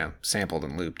 sampled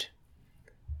and looped.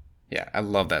 Yeah, I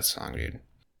love that song, dude.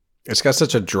 It's got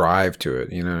such a drive to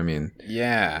it, you know what I mean?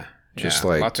 Yeah. Just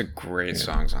like lots of great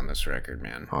songs on this record,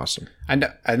 man. Awesome. I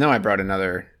know I brought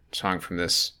another song from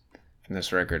this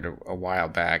record a while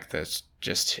back that's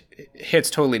just hits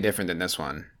totally different than this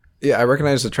one. Yeah, I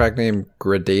recognize the track name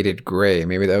Gradated Gray.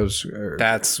 Maybe that was...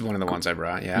 that's one of the ones I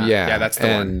brought, yeah. Yeah, that's the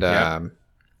one. And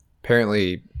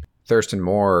apparently Thurston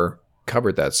Moore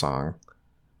covered that song.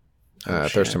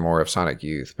 Thurston Moore of Sonic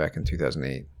Youth back in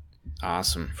 2008.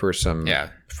 Awesome. For some... Yeah.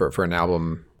 For an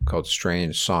album called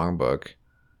Strange Songbook.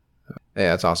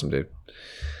 Yeah, that's awesome, dude.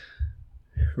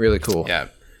 Really cool. Yeah.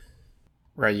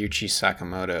 Ryuichi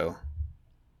Sakamoto,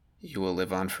 you will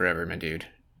live on forever, my dude,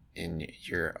 in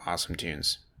your awesome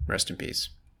tunes. Rest in peace.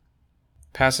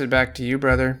 Pass it back to you,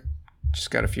 brother. Just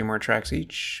got a few more tracks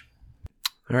each.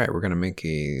 All right, we're going to make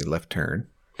a left turn.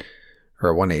 Or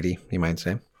a 180, you might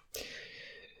say.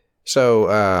 So,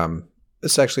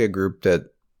 this is actually a group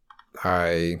that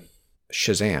I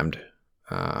Shazammed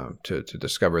to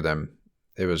discover them.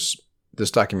 It was this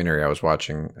documentary I was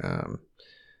watching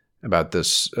about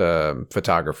this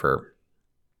photographer.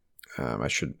 I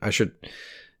should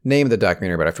name the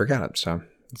documentary, but I forgot it, so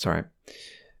it's all right.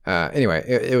 Anyway,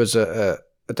 it was a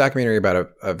documentary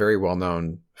about a very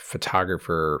well-known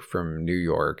photographer from New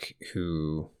York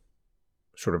who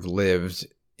sort of lived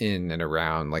in and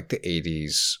around like the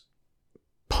 80s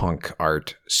punk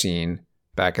art scene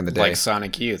back in the day. Like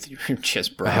Sonic Youth. You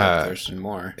just brought up Thurston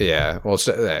Moore. Yeah. Well,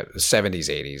 70s,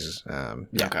 80s.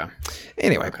 Yeah. Okay.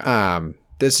 Anyway,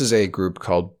 this is a group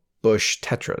called Bush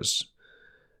Tetras.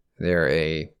 They're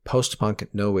a post-punk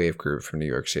no-wave group from New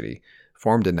York City,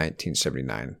 formed in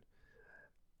 1979.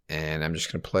 And I'm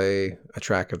just going to play a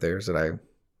track of theirs that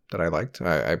I liked.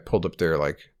 I pulled up their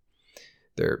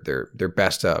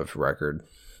best of record.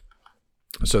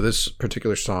 So this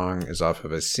particular song is off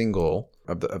of a single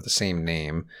of the same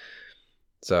name.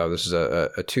 So this is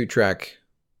a 2-track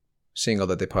single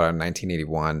that they put out in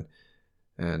 1981,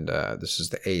 and this is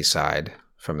the A side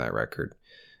from that record.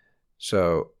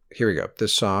 So here we go.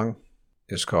 This song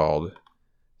is called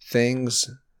 "Things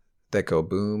That Go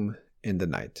Boom in the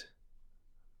Night"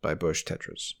 by Bush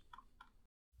Tetras.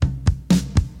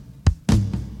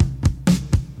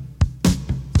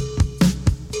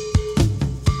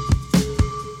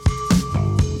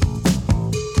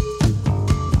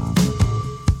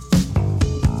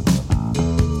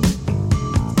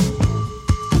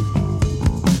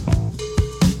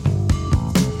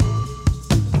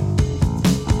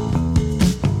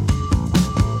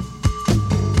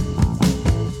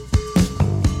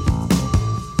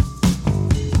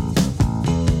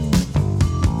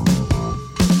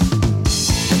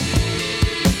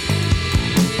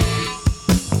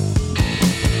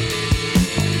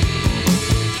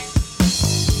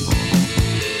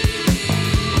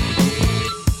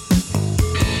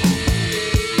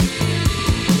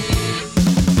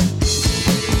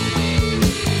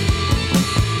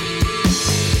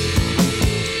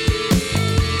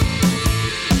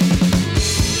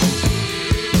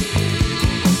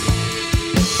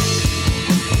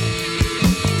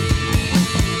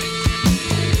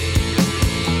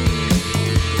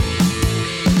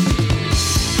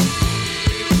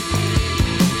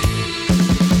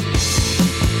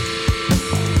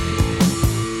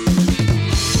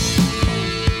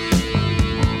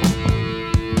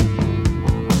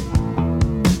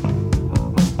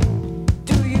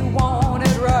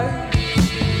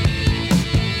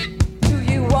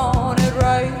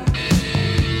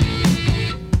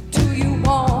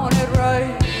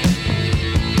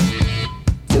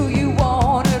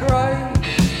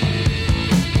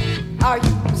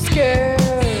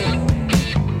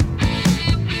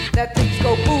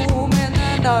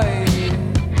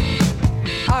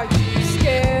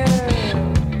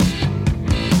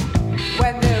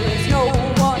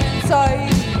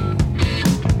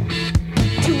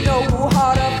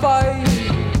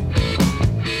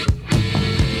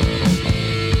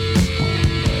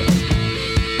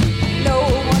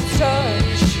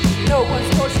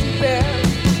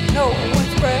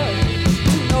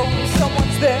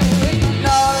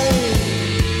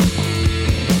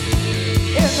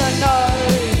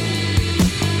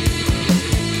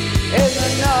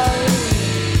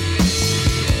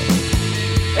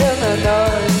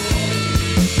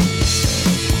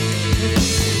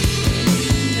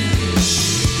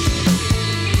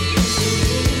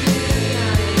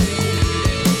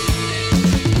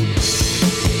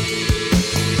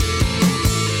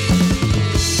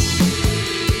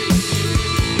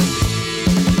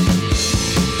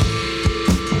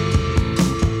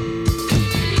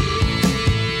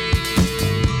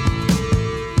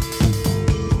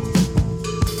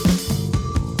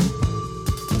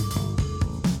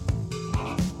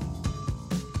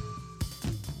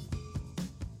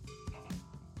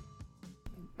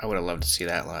 I would have loved to see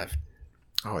that live.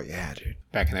 Oh yeah, dude.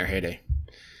 Back in their heyday.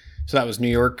 So that was New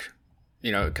York,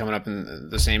 coming up in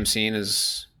the same scene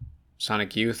as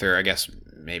Sonic Youth, or I guess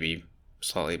maybe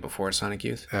slightly before Sonic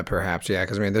Youth. Perhaps, yeah,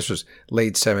 because this was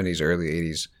late 70s, early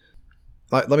 80s.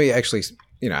 Let me actually,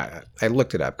 I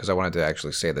looked it up because I wanted to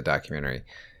actually say the documentary.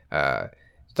 The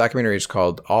documentary is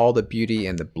called All the Beauty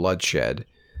and the Bloodshed.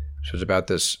 So it's about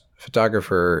this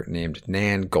photographer named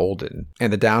Nan Goldin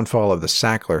and the downfall of the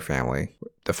Sackler family,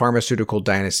 the pharmaceutical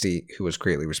dynasty who was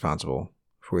greatly responsible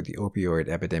for the opioid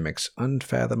epidemic's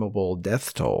unfathomable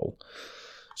death toll.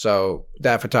 So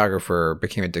that photographer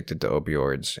became addicted to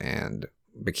opioids and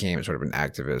became sort of an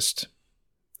activist,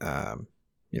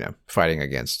 fighting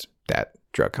against that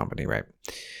drug company, right?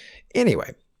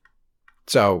 Anyway,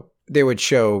 so they would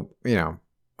show,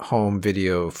 home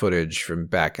video footage from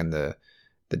back in the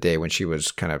day when she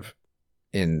was kind of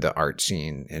in the art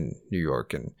scene in New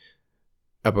York, and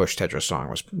a Bush Tetris song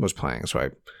was playing. So I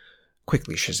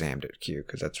quickly Shazammed it, Q,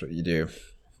 because that's what you do.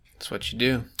 That's what you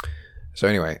do. So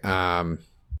anyway, so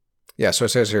it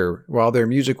says here, while their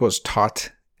music was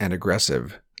taut and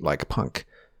aggressive like punk,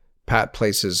 Pat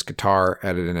places guitar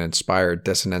at an inspired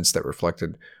dissonance that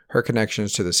reflected her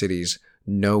connections to the city's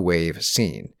no-wave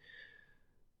scene.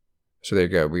 So there you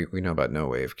go. We know about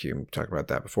no-wave, Q. We talked about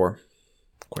that before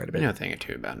quite a bit. I know a thing or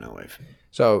two about no-wave.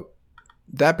 So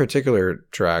that particular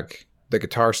track, the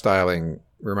guitar styling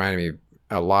reminded me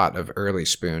a lot of early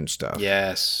Spoon stuff.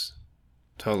 Yes,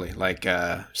 totally. Like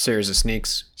Series of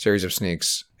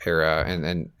Sneaks era,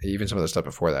 and even some of the stuff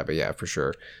before that. But yeah, for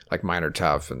sure. Like Minor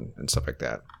Tough and stuff like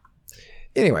that.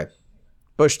 Anyway,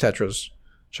 Bush Tetris.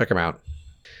 Check them out.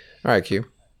 All right, Q.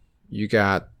 You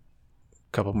got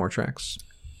a couple more tracks?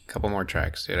 Couple more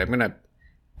tracks, dude. I'm going to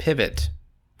pivot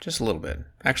just a little bit.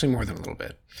 Actually, more than a little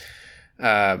bit.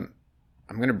 I'm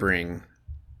going to bring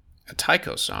a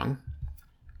Tycho song.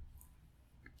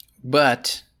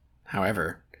 But,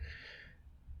 however,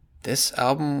 this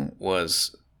album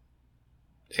was,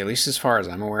 at least as far as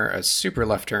I'm aware, a super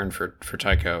left turn for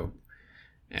Tycho.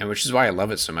 And which is why I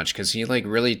love it so much, because he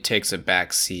really takes a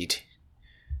back seat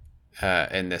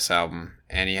in this album.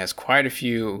 And he has quite a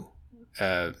few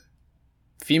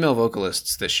female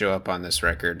vocalists that show up on this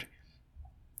record.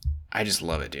 I just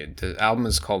love it, dude. The album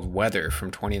is called Weather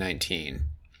from 2019.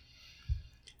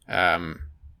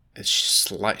 It's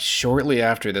shortly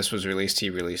after this was released, he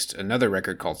released another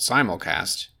record called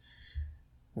Simulcast,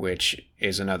 which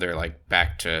is another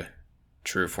back to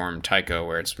true form Tycho,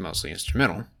 where it's mostly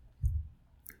instrumental.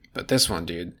 But this one,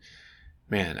 dude,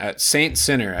 man, Saint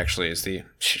Sinner actually is the.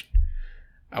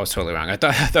 I was totally wrong. I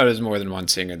thought it was more than one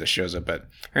singer that shows up, but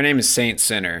her name is Saint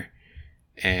Sinner.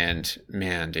 And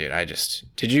man, dude, I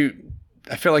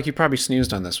feel like you probably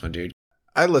snoozed on this one, dude.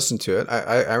 I listened to it.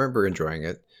 I remember enjoying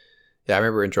it. Yeah, I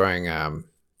remember enjoying a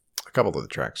couple of the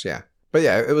tracks. Yeah, but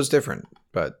yeah, it was different.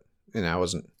 But I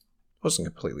wasn't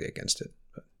completely against it.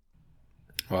 But.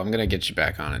 Well, I'm gonna get you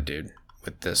back on it, dude,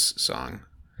 with this song.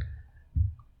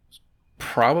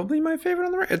 Probably my favorite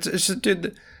on the record. It's just,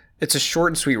 dude, it's a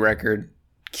short and sweet record.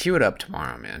 Cue it up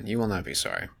tomorrow, man. You will not be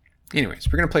sorry.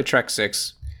 Anyways, we're gonna play track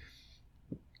 6.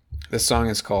 This song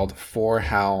is called For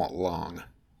How Long.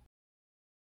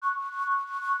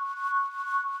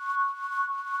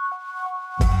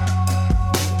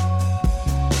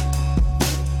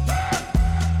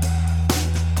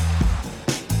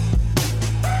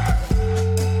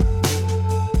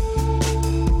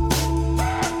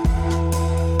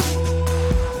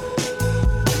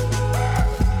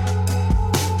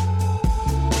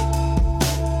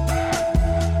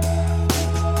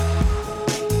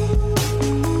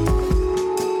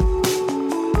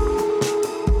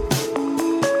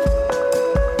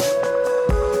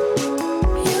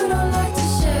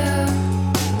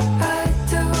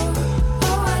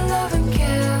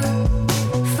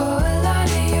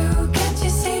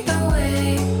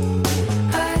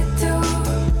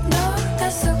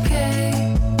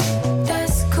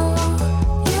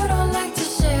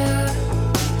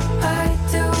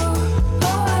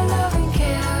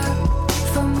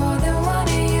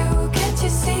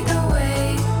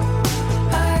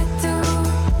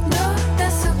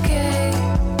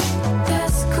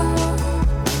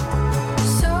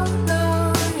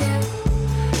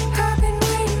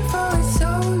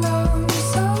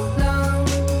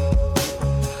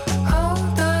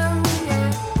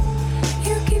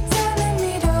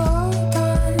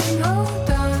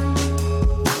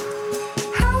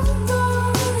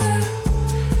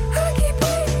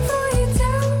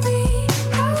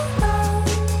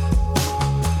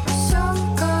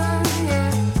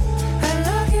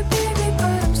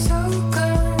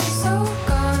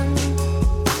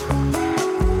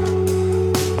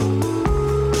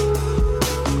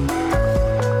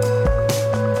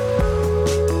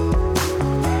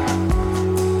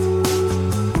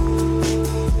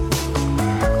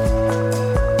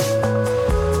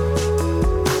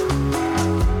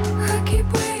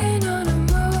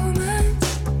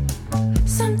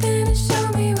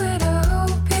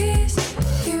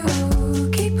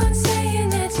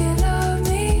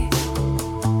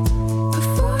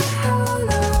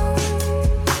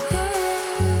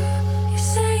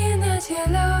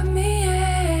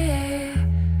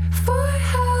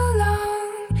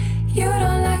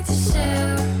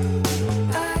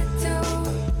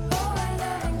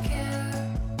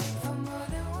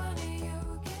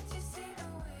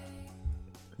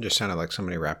 Just sounded like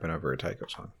somebody rapping over a Tycho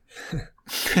song.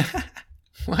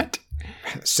 What?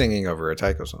 Singing over a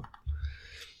Tycho song.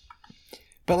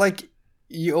 But like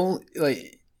you only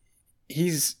like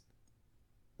he's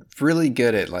really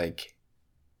good at like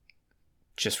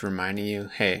just reminding you,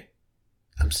 hey,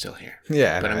 I'm still here.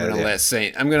 Yeah, but I'm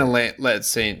gonna let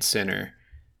Saint Sinner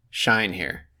shine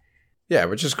here. Yeah,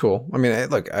 which is cool. I mean,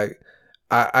 look,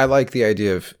 I like the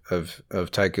idea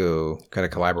of Tycho kind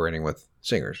of collaborating with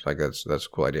singers. Like that's a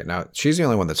cool idea. Now she's the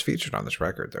only one that's featured on this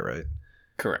record, though, right?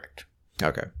 Correct.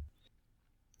 Okay.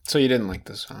 So you didn't like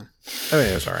this song? I mean,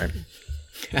 it was all right.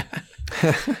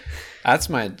 That's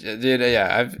my dude.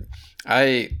 Yeah,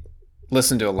 I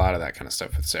listened to a lot of that kind of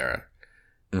stuff with Sarah.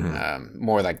 Mm-hmm.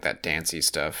 More like that dancey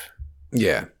stuff.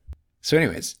 Yeah. So,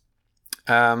 anyways,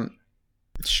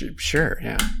 sure,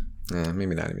 yeah.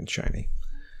 Maybe not even shiny.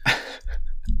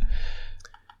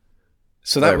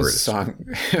 So that was a song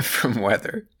from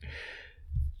Weather.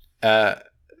 That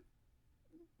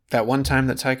one time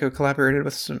that Tycho collaborated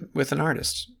with an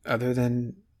artist other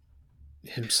than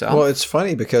himself. Well, it's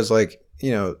funny because, like,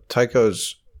 you know,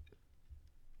 Tycho's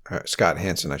Scott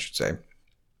Hansen, I should say,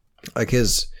 like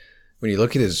when you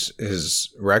look at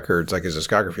his records, like his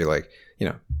discography, like, you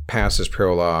know, past his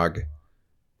prologue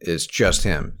is just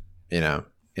him, you know,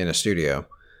 in a studio,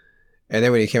 and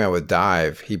then when he came out with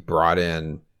Dive, he brought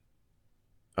in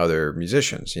other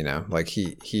musicians, you know, like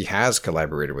he has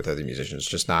collaborated with other musicians,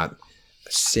 just not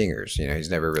singers, you know. He's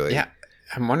never really. Yeah,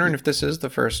 I'm wondering if this is the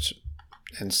first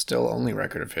and still only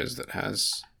record of his that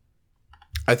has.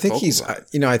 I think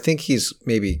I think he's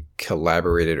maybe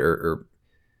collaborated or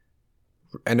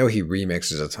I know he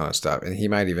remixes a ton of stuff, and he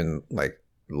might even like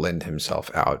lend himself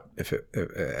out if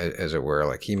as it were,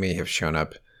 like he may have shown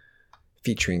up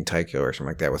featuring Tycho or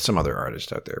something like that with some other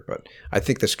artist out there. But I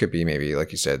think this could be maybe,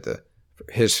 like you said,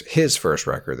 his first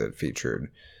record that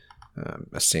featured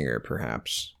a singer,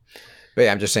 perhaps. But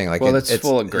yeah, I'm just saying, like, well, it's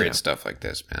full of great stuff like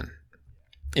this, man.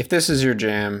 If this is your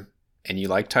jam and you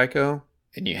like Tycho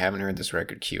and you haven't heard this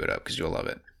record, cue it up because you'll love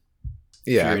it.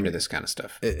 Yeah, if you're into this kind of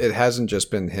stuff. It hasn't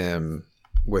just been him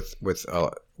with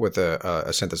a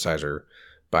synthesizer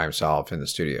by himself in the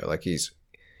studio. Like he's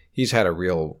had a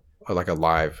real like a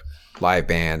live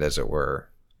band, as it were,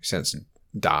 since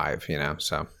Dive, you know.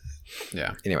 So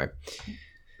yeah. Anyway,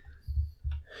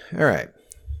 all right,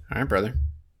 brother.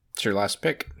 It's your last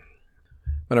pick.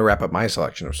 I'm gonna wrap up my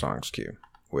selection of songs, Q,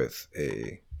 with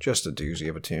just a doozy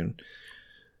of a tune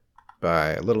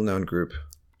by a little known group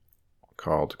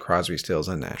called Crosby, Stills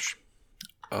and Nash.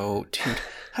 Oh, dude,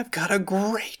 I've got a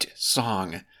great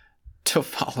song to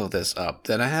follow this up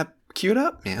that I have queued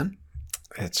up, man.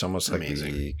 It's almost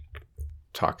amazing. Like we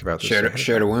talked about this.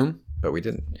 Shared a womb? But we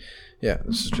didn't. Yeah,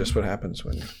 this is just what happens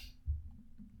when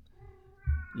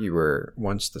you were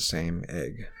once the same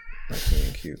egg, like me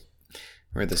and Q.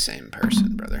 We're the same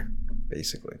person, brother.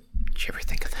 Basically. Did you ever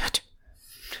think of that?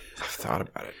 I've thought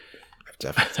about it. I've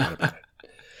definitely thought about it.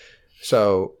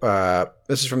 So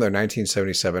this is from their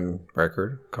 1977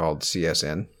 record called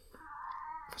CSN.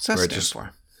 What's that stand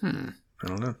for? I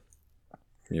don't know.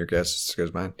 Your guess as good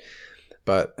as mine.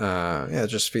 But yeah,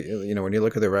 just, you know, when you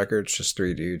look at the record, it's just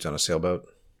three dudes on a sailboat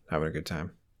having a good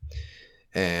time.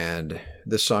 And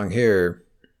this song here,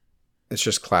 it's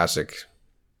just classic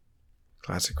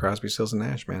Crosby, Stills and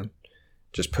Nash, man.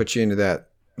 Just puts you into that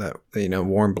you know,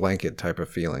 warm blanket type of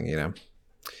feeling, you know.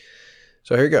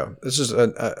 So here you go. This is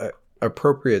an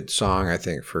appropriate song, I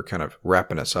think, for kind of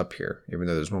wrapping us up here, even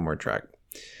though there's one more track.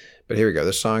 But here we go.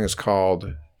 This song is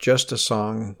called Just a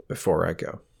Song Before I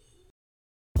Go.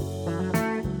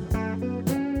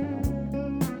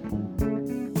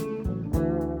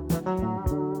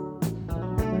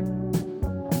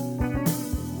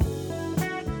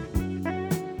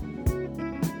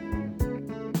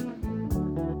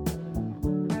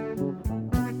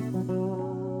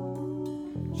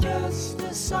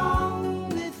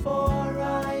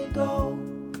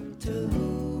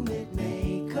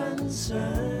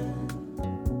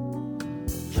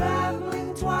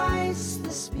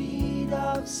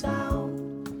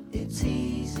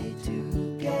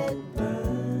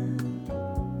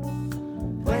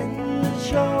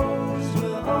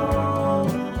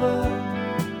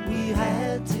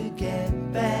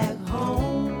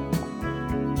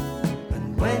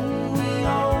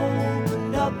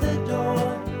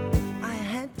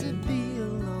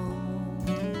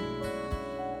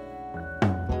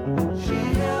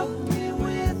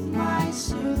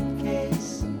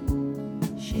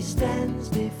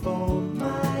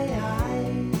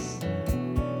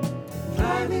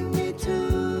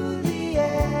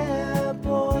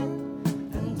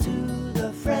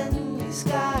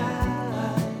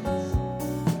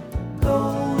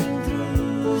 Go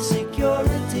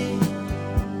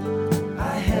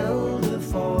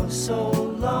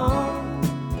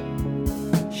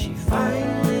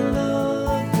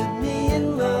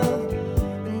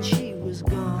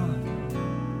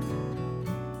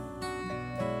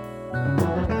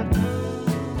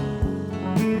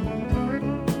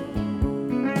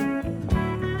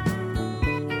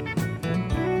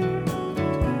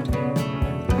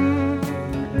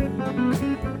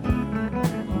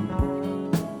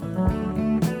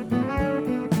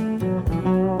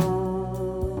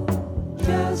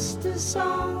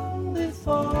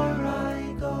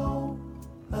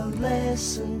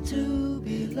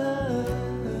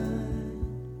blood.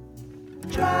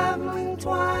 Traveling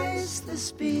twice the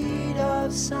speed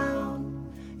of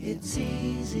sound, it's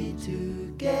easy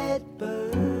to get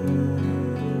burned.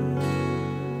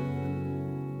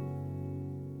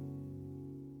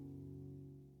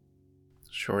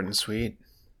 Short and sweet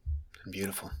and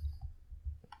beautiful.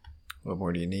 What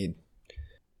more do you need?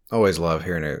 Always love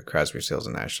hearing a Crosby, Stills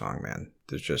and Nash song, man.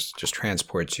 There's just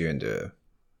transports you into a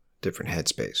different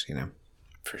headspace, you know?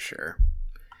 For sure.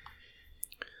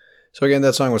 So again,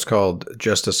 that song was called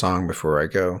Just a Song Before I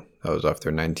Go. That was off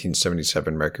their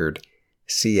 1977 record,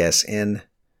 CSN.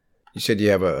 You said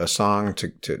you have a song to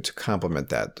complement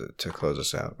that, to close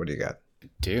us out. What do you got?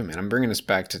 Dude, man, I'm bringing us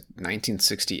back to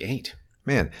 1968.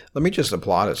 Man, let me just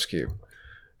applaud us, Q.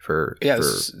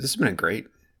 This has been a great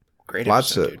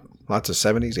episode, dude. Lots of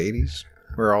 70s, 80s.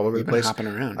 We're all over the place. Hopping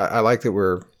around. I like that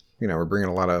we're bringing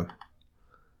a lot of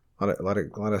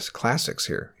classics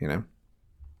here, you know?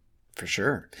 For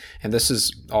sure. And this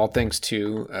is all thanks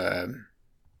to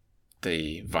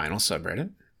the vinyl subreddit.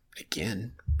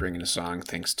 Again, bringing a song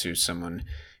thanks to someone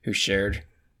who shared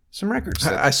some records.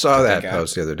 I saw that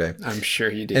post the other day. I'm sure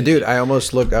you did. And dude, I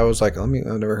almost looked. I was like, I've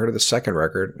never heard of the second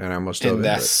record, and I almost dove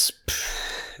into it.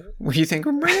 What do you think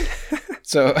we're bringing?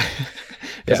 So,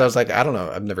 because I was like, I don't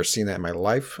know, I've never seen that in my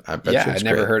life. I bet you it's I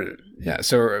never great. heard it. Yeah.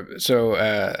 So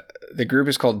the group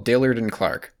is called Dillard and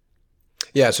Clark.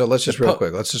 Yeah. So let's just real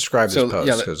quick. Let's describe this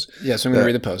post. So I'm going to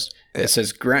read the post. It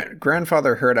says,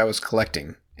 grandfather heard I was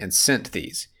collecting and sent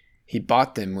these. He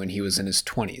bought them when he was in his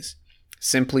 20s.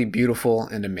 Simply beautiful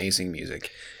and amazing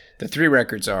music. The three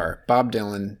records are Bob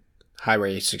Dylan,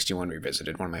 Highway 61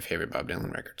 Revisited, one of my favorite Bob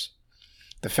Dylan records,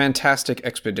 The Fantastic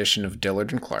Expedition of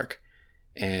Dillard and Clark,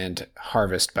 and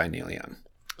Harvest by Neil Young.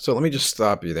 So let me just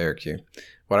stop you there, Q.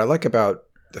 What I like about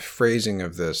the phrasing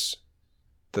of this,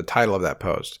 the title of that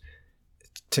post,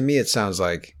 to me it sounds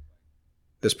like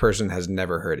this person has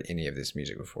never heard any of this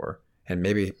music before. And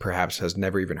maybe perhaps has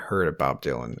never even heard of Bob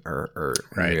Dylan or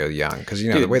Neil Young. Because,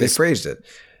 the way they phrased it,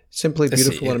 simply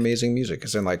beautiful and amazing music.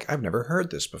 Because they're like, I've never heard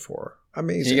this before.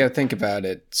 Amazing. You got to think about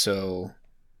it. So,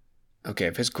 okay,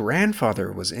 if his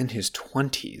grandfather was in his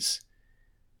 20s,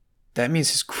 that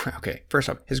means first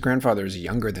off, his grandfather is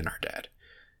younger than our dad.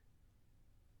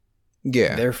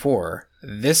 Yeah. Therefore,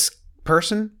 this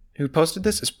person who posted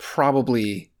this is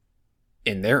probably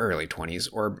in their early 20s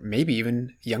or maybe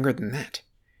even younger than that.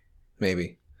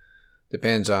 Maybe.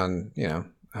 Depends on,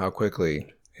 how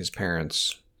quickly his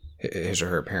or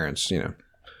her parents,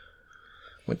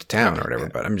 went to town or whatever.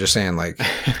 But I'm just saying, like,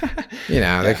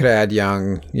 they could have had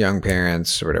young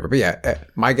parents or whatever. But yeah,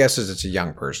 my guess is it's a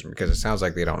young person because it sounds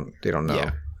like they don't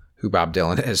know who Bob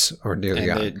Dylan is or Neil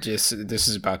Young. This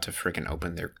is about to freaking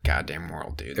open their goddamn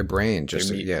world, dude. Their brain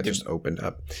just opened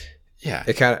up. Yeah.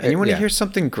 And you want to hear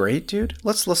something great, dude?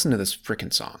 Let's listen to this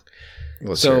freaking song.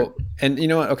 And you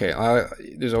know what? Okay,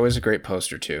 there's always a great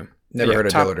post or two. Never heard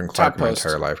of Dillard and Clark in my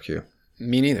entire life, Q.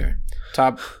 Me neither.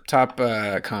 Top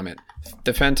comment.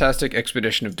 The Fantastic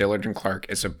Expedition of Dillard and Clark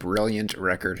is a brilliant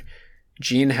record.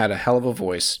 Gene had a hell of a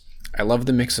voice. I love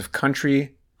the mix of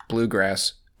country,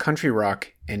 bluegrass, country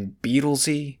rock, and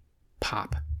Beatlesy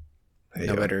pop.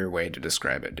 No better way to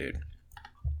describe it, dude.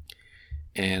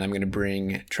 And I'm going to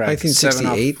bring track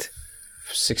 1968?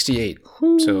 68.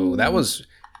 So that was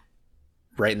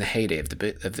right in the heyday of the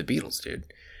Beatles, dude.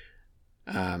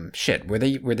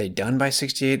 Were they done by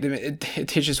 68? It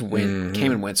just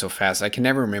came and went so fast. I can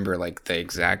never remember like the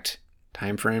exact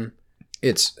time frame.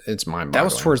 It's mind-boggling. That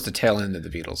was towards the tail end of the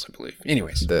Beatles, I believe.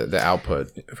 Anyways, the output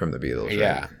from the Beatles.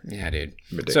 Right? Yeah, dude.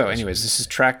 Ridiculous. So, anyways, this is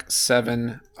track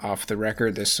 7 off the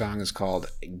record. This song is called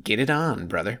 "Get It On,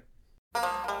 Brother."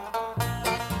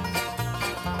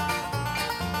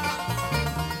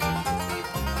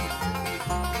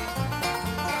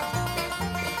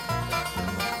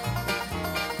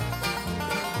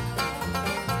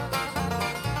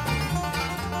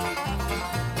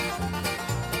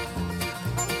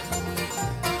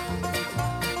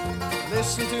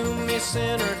 Listen to me,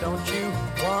 sinner, don't you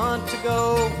want to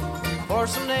go? For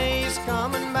some days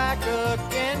coming back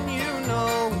again,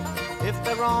 if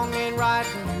the wrong ain't right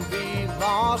and you be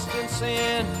lost in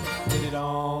sin, get it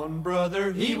on,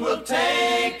 brother, he will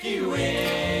take you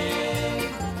in.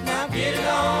 Now get it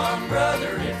on,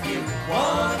 brother, if you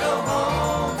want to go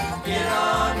home. Get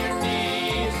on your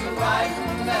knees and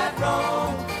righting that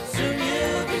wrong. Soon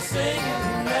you'll be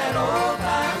singing that old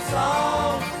time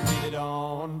song. Get it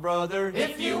on, brother,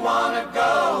 if you want to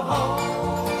go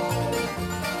home.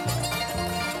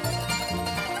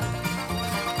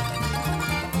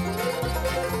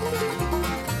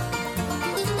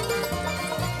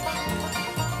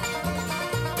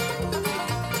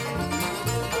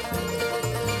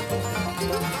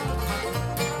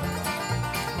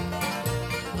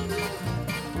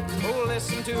 Oh,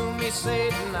 listen to me,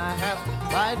 Satan, I have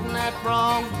righting that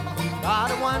wrong.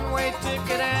 Got a one-way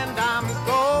ticket and I'm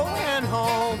going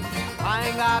home. I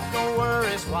ain't got no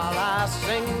worries while I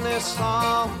sing this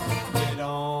song. Get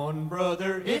on,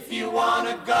 brother, if you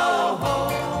wanna go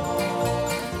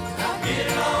home. Now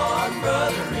get on,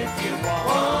 brother, if you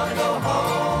wanna go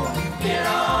home. Get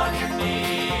on your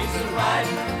knees and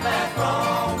righting that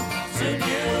wrong. Soon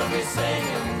you'll be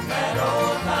singing that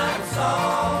old time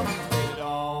song. Get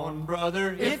on,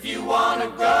 brother, if you wanna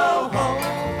go home.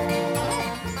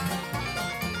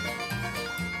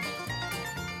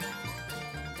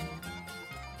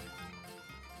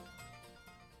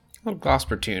 A little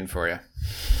gospel tune for you.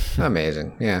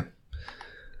 Amazing. Yeah.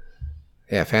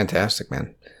 Yeah, fantastic,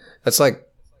 man. It's like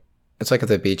if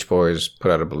the Beach Boys put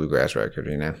out a bluegrass record,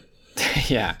 you know?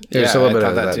 Yeah. There's a little bit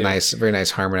of that too. nice, very nice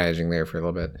harmonizing there for a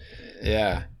little bit.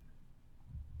 Yeah.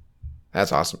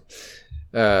 That's awesome.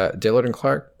 Dillard and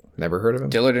Clark, never heard of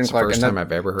him. Dillard and Clark. First time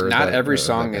I've ever heard. Not that, every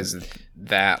song is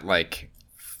that like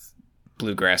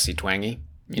bluegrassy, twangy.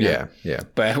 You know? Yeah.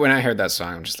 But when I heard that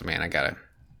song, I'm just, man, I gotta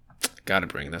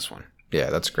bring this one. Yeah,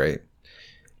 that's great.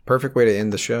 Perfect way to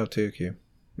end the show too, Q.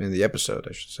 In the episode,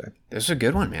 I should say. This is a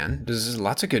good one, man. There's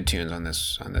lots of good tunes on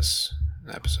this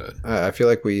episode. I feel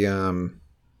like we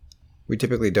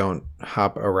typically don't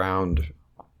hop around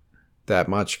that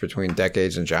much between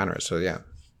decades and genres. So yeah,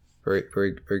 very,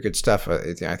 very, very good stuff. I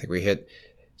think we hit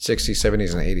 60s,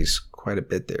 70s, and 80s quite a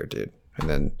bit there, dude. And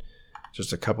then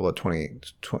just a couple of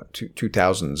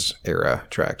 2000s era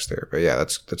tracks there. But yeah,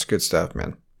 that's good stuff,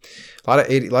 man.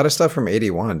 A lot of stuff from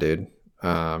 81, dude.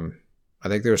 I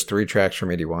think there's 3 tracks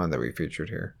from 81 that we featured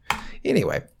here.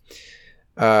 Anyway,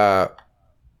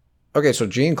 okay, so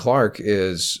Gene Clark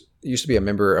used to be a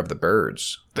member of the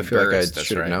Byrds. I feel like I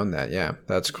should have known that. Yeah,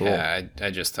 that's cool. Yeah, I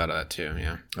just thought of that too.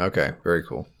 Yeah. Okay, very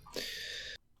cool.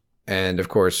 And of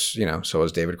course, so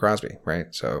is David Crosby, right?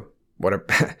 So like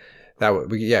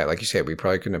you said, we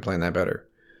probably couldn't have planned that better.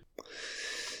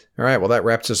 All right, well, that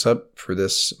wraps us up for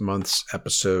this month's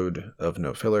episode of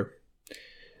No Filler.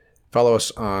 Follow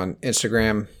us on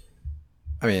Instagram.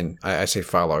 I mean, I say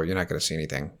follow. You're not going to see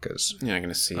anything because you're not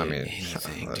going to see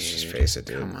anything. Let's dude. just face it,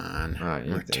 dude. Come on,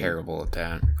 we're terrible at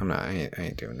that. I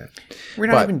ain't doing that. We're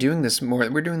not even doing this more.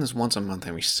 We're doing this once a month,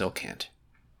 and we still can't.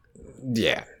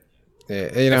 Yeah,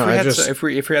 if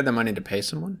we had the money to pay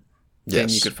someone, then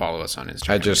you could follow us on Instagram.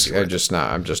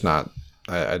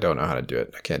 I don't know how to do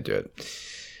it. I can't do it.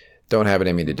 Don't have it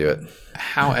in me to do it.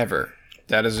 However,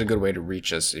 that is a good way to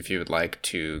reach us if you would like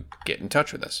to get in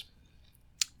touch with us.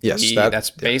 Yes,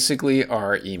 that's basically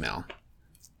our email.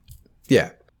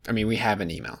 Yeah. I mean, we have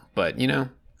an email, but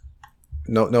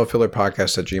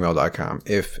nofillerpodcast@gmail.com.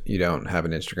 If you don't have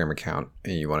an Instagram account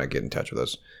and you want to get in touch with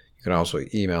us, you can also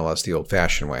email us the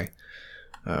old-fashioned way,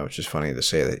 which is funny to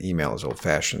say that email is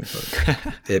old-fashioned, but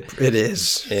it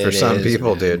is for some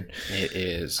people, man. Dude. It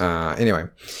is. Anyway,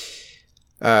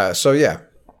 so yeah,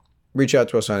 reach out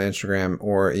to us on Instagram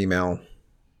or email,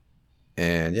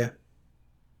 and yeah.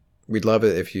 We'd love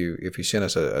it if you send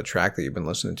us a track that you've been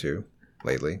listening to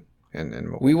lately,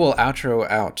 and we will outro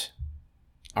out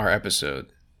our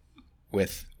episode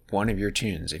with one of your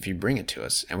tunes. If you bring it to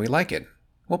us and we like it,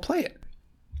 we'll play it.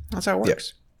 That's how it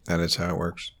works. Yeah, that is how it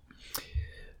works.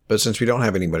 But since we don't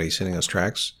have anybody sending us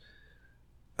tracks,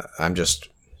 I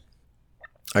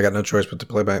got no choice but to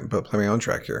play my own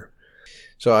track here.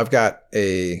 So I've got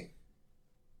a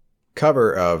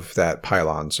cover of that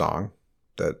Pylon song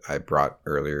that I brought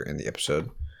earlier in the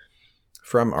episode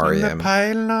from REM. The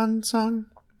Pylon song.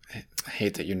 I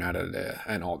hate that you're not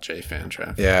an Alt J fan,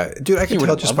 Trav. Yeah, dude, I could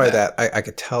tell just by that. I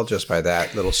could tell just by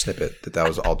that little snippet that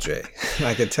was Alt J.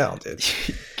 I could tell, dude.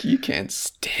 You can't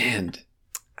stand.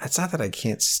 It's not that I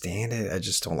can't stand it. I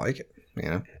just don't like it.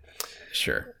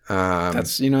 Sure.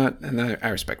 That's and I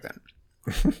respect that.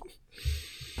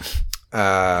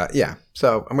 Yeah.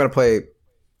 So I'm gonna play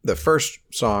the first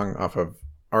song off of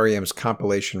REM's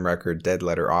compilation record, Dead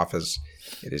Letter Office.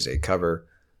 It is a cover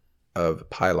of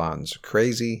Pylon's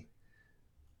Crazy.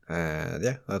 And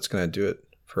yeah, that's going to do it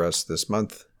for us this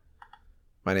month.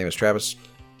 My name is Travis.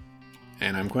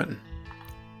 And I'm Quentin.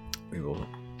 We will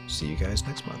see you guys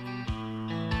next month.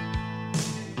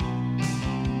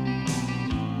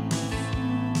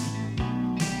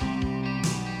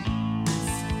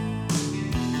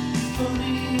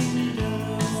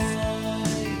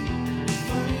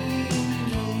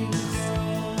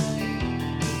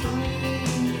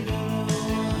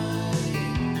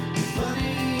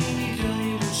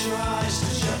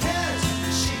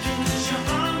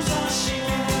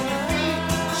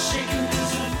 Shaking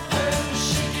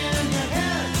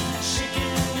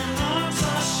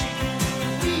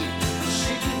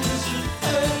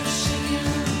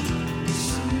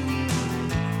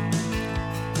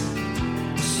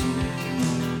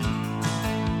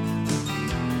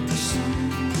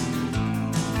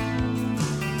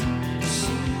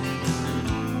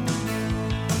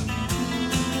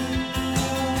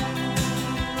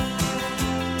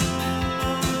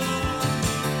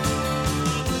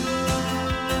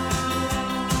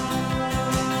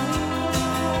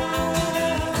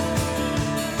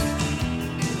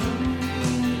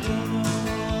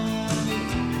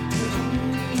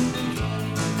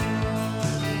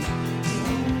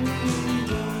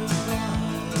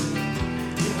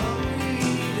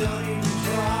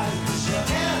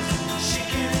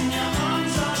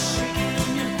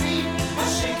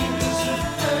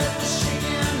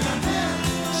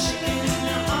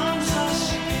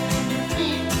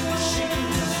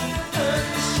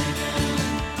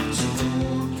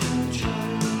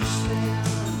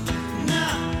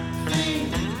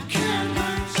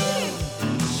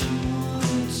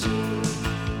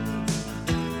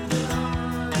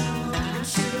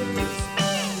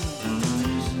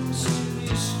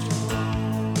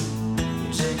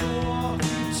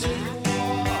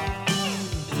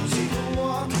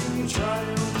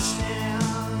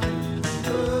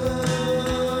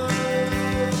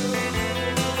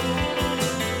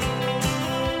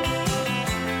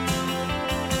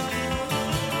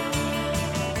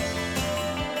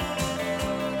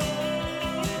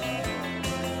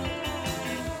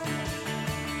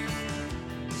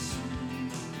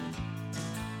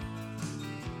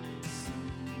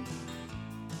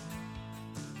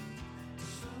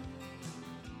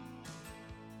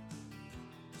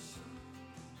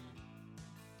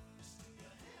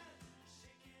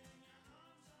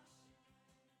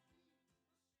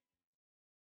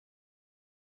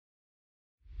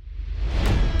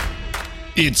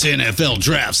It's NFL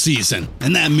draft season,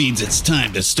 and that means it's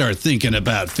time to start thinking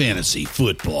about fantasy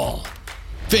football.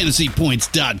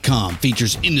 FantasyPoints.com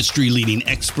features industry-leading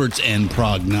experts and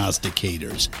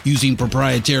prognosticators using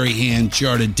proprietary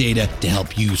hand-charted data to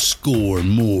help you score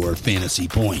more fantasy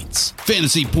points.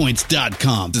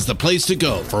 FantasyPoints.com is the place to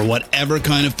go for whatever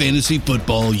kind of fantasy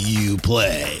football you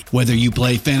play. Whether you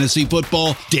play fantasy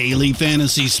football, daily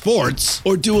fantasy sports,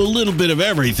 or do a little bit of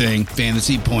everything,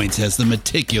 Fantasy Points has the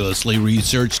meticulously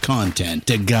researched content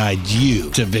to guide you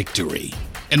to victory.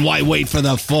 And why wait for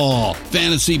the fall?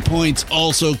 Fantasy Points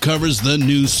also covers the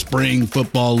new spring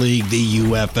football league, the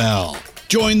UFL.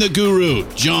 Join the guru,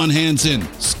 John Hansen,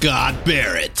 Scott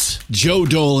Barrett, Joe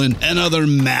Dolan, and other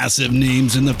massive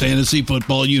names in the fantasy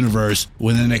football universe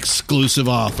with an exclusive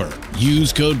offer.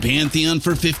 Use code Pantheon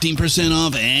for 15%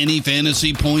 off any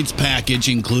Fantasy Points package,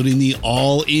 including the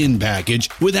all-in package,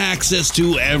 with access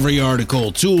to every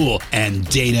article, tool, and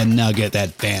data nugget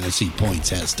that Fantasy Points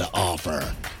has to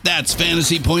offer. That's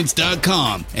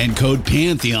FantasyPoints.com and code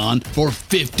Pantheon for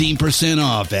 15%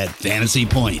 off at Fantasy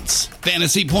Points.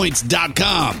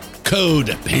 FantasyPoints.com,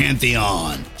 code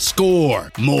Pantheon.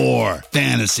 Score more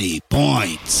fantasy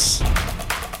points.